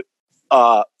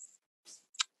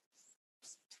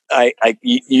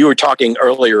you were talking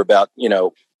earlier about, you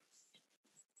know,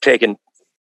 taking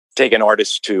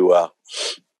artists to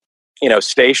you know,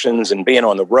 stations and being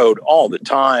on the road all the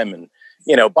time, and,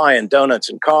 you know, buying donuts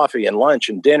and coffee and lunch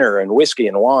and dinner and whiskey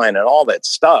and wine and all that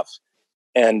stuff.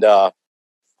 And I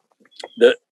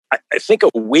think a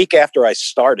week after I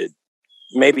started,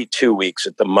 maybe 2 weeks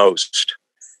at the most,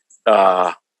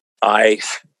 I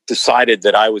decided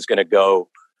that I was going to go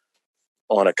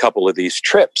on a couple of these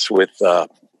trips with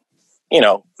you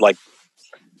know, like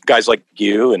guys like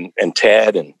you and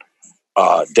Ted and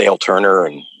Dale Turner.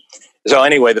 And so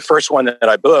anyway, the first one that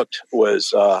I booked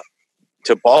was to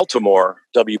Baltimore,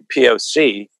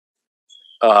 WPOC,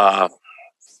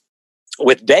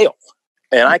 with Dale.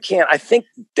 And I think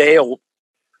Dale,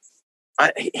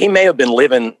 he may have been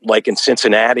living like in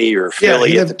Cincinnati or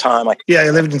Philly at the time. He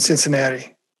lived in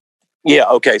Cincinnati. Yeah.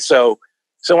 Okay. So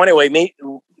anyway,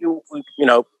 you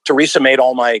know, Teresa made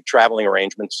all my traveling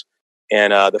arrangements.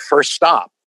 And the first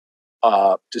stop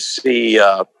to see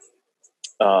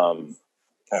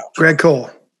Greg Cole.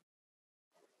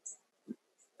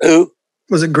 Who?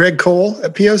 Was it Greg Cole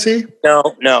at POC?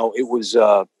 No, it was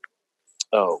oh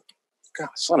God,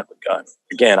 son of a gun.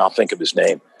 Again, I'll think of his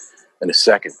name in a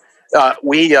second. So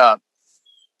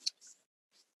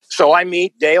I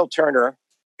meet Dale Turner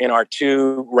in our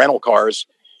two rental cars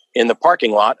in the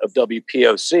parking lot of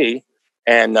WPOC,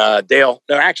 and Dale.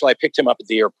 No, actually, I picked him up at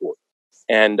the airport.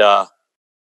 And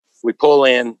we pull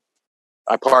in,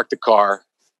 I park the car,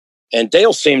 and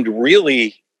Dale seemed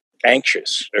really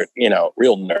anxious, or, you know,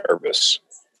 real nervous.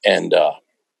 And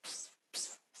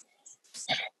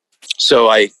so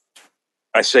I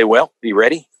say, well, you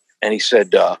ready? And he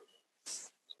said,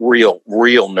 real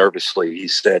nervously, he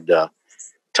said,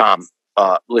 Tom,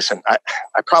 listen, I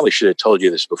probably should have told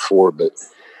you this before, but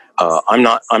I'm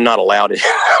not allowed.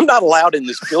 I'm not allowed in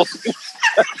this building.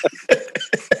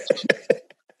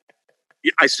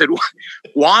 I said,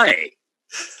 why?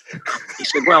 He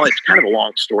said, well, it's kind of a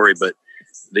long story, but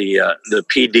the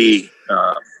PD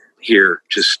here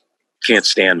just can't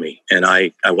stand me. And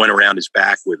I went around his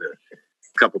back with a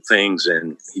couple things,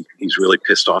 and he's really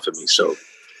pissed off at me. So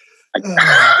I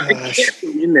can't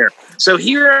be in there. So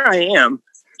here I am,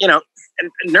 you know, and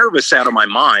nervous out of my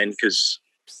mind because,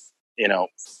 you know,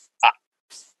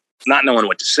 not knowing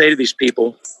what to say to these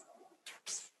people.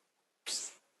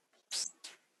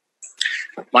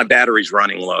 My battery's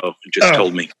running low. It just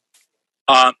told me.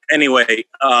 Anyway,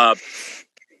 I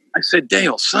said,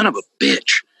 Dale, son of a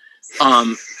bitch.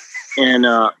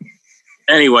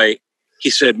 Anyway, he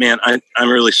said, man, I'm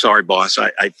really sorry, boss.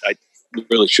 I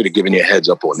really should have given you a heads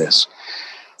up on this.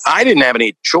 I didn't have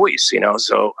any choice, you know,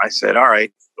 so I said, all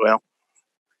right, well,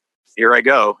 here I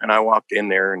go. And I walked in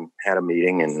there and had a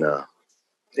meeting, and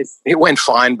it went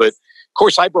fine. But of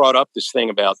course, I brought up this thing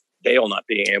about Dale not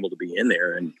being able to be in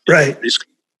there, and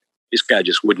this guy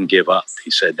just wouldn't give up.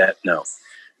 He said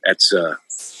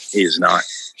he's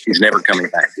never coming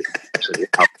back. I said,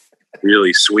 yeah,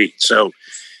 really sweet. So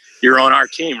you're on our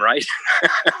team, right?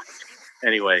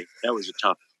 Anyway, that was a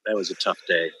tough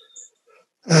day.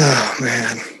 Oh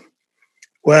man.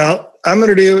 Well, I'm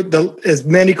going to do as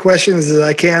many questions as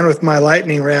I can with my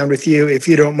lightning round with you, if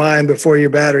you don't mind, before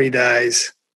your battery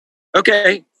dies.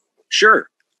 Okay, sure.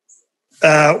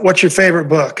 What's your favorite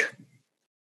book?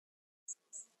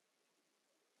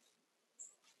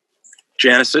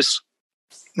 Genesis.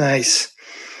 Nice.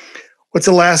 What's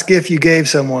the last gift you gave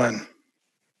someone?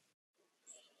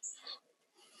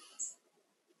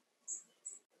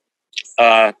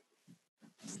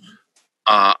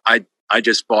 I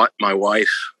just bought my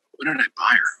wife. What did I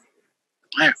buy her?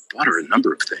 I bought her a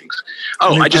number of things.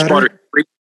 Oh, I just bought her.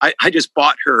 I just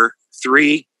bought her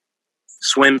 3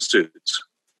 swimsuits.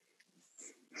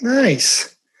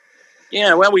 Nice.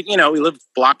 Yeah, well, we live a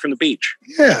block from the beach.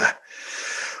 Yeah.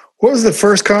 What was the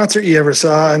first concert you ever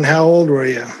saw, and how old were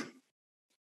you?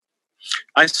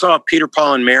 I saw Peter,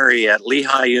 Paul, and Mary at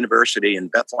Lehigh University in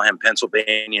Bethlehem,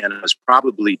 Pennsylvania, and I was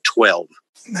probably 12.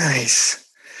 Nice.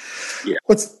 Yeah.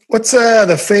 What's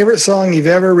the favorite song you've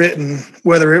ever written,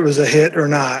 whether it was a hit or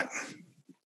not?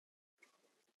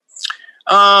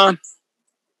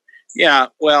 Yeah,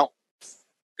 well,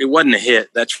 it wasn't a hit,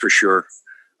 that's for sure.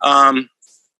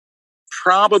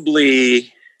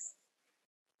 Probably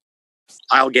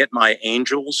I'll Get My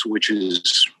Angels, which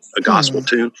is a gospel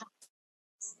tune.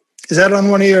 Is that on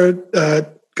one of your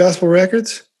gospel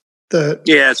records?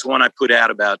 Yeah, it's one I put out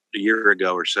about a year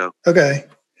ago or so. Okay.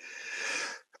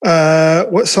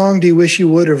 What song do you wish you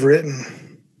would have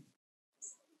written?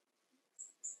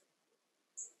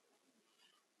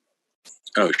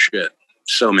 Oh, shit.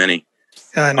 So many.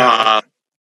 I know.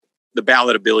 The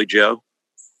Ballad of Billy Joe.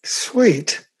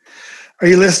 Sweet. Are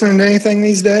you listening to anything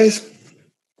these days?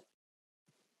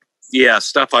 Yeah,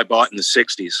 stuff I bought in the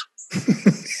 60s.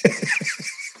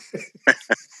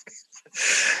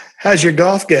 How's your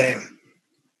golf game?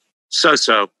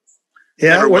 So.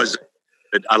 Yeah.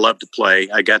 I love to play.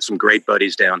 I got some great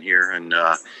buddies down here, and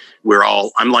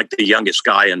I'm like the youngest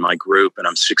guy in my group, and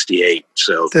I'm 68.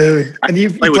 So, dude, and you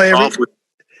play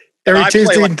every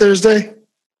Tuesday and Thursday?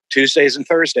 Tuesdays and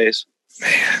Thursdays.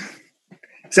 Man.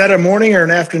 Is that a morning or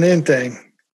an afternoon thing?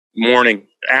 Morning.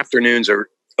 Afternoons are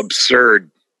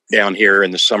absurd down here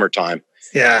in the summertime.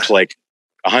 Yeah. It's like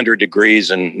 100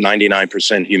 degrees and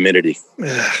 99% humidity.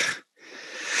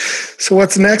 So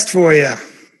what's next for you?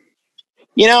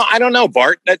 I don't know,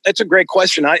 Bart. That's a great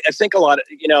question. I think a lot of,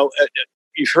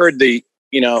 you've heard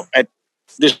at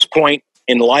this point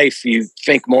in life, you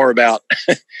think more about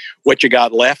what you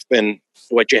got left than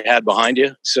what you had behind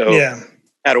you. So yeah.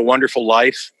 Had a wonderful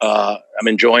life. I'm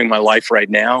enjoying my life right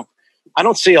now. I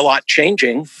don't see a lot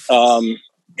changing. I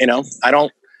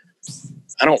don't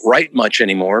write much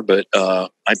anymore, but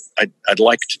I'd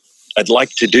like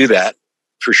to do that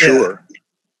for sure. Yeah.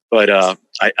 But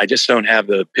I just don't have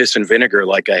the piss and vinegar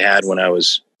like I had when I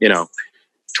was,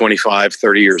 25,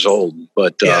 30 years old.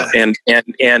 But honestly,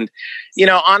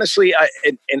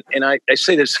 I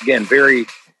say this again very,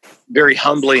 very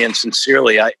humbly and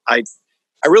sincerely. I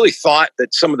really thought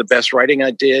that some of the best writing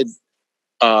I did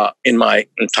in my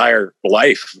entire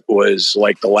life was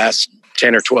like the last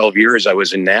 10 or 12 years I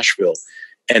was in Nashville,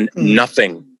 and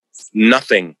nothing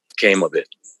came of it.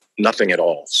 Nothing at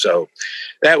all. So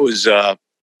that was a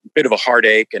bit of a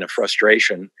heartache and a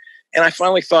frustration. And I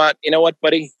finally thought, you know what,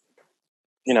 buddy?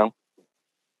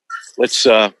 Let's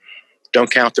don't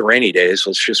count the rainy days.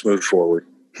 Let's just move forward.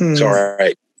 It's all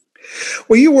right.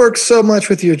 Well, you work so much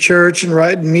with your church and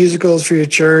writing musicals for your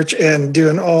church and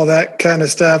doing all that kind of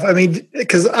stuff. I mean,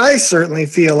 because I certainly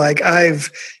feel like I've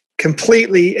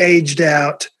completely aged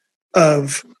out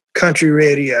of country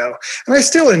radio, and I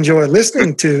still enjoy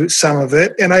listening to some of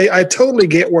it, and I totally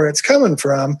get where it's coming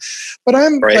from. But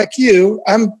I'm like you.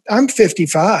 I'm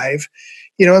 55.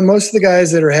 And most of the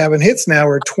guys that are having hits now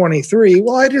are 23.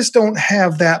 Well, I just don't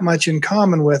have that much in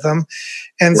common with them.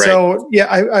 And so,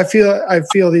 I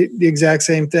feel the exact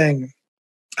same thing.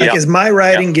 Like as my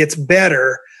writing gets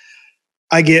better,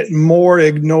 I get more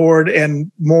ignored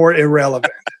and more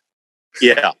irrelevant.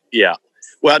 Yeah.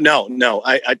 Well, no,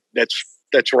 I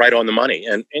that's right on the money.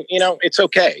 And it's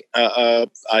okay.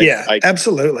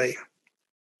 Absolutely.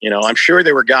 I'm sure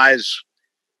there were guys,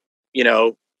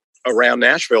 around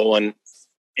Nashville when,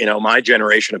 my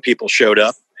generation of people showed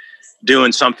up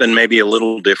doing something maybe a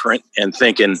little different and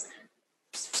thinking,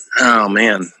 oh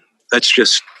man, that's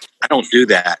just, I don't do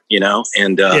that,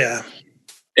 and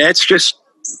it's just,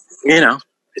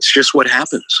 it's just what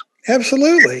happens.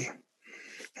 Absolutely.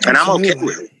 And I'm okay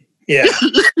with it. Yeah.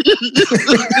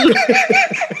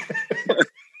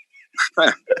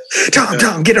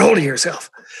 Tom, get a hold of yourself.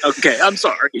 Okay, I'm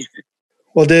sorry.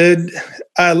 Well, dude,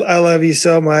 I love you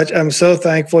so much. I'm so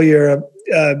thankful you're a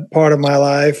part of my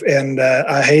life, and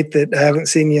I hate that I haven't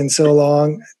seen you in so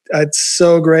long. It's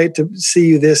so great to see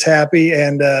you this happy,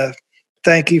 and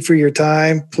thank you for your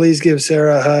time. Please give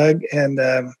Sarah a hug, and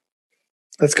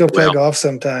let's go play golf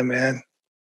sometime, man.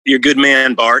 You're a good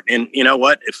man, Bart. And you know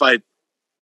what? If I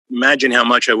imagine how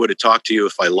much I would have talked to you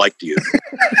if I liked you.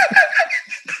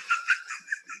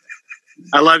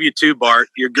 I love you too, Bart.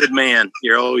 You're a good man.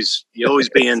 You always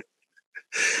being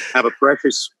have a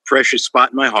precious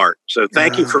spot in my heart. So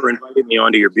thank you for inviting me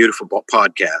onto your beautiful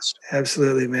podcast.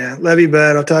 Absolutely, man. Love you,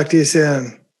 bud. I'll talk to you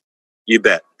soon. You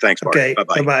bet. Thanks, Mark. Okay.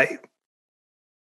 Bye-bye. Bye-bye.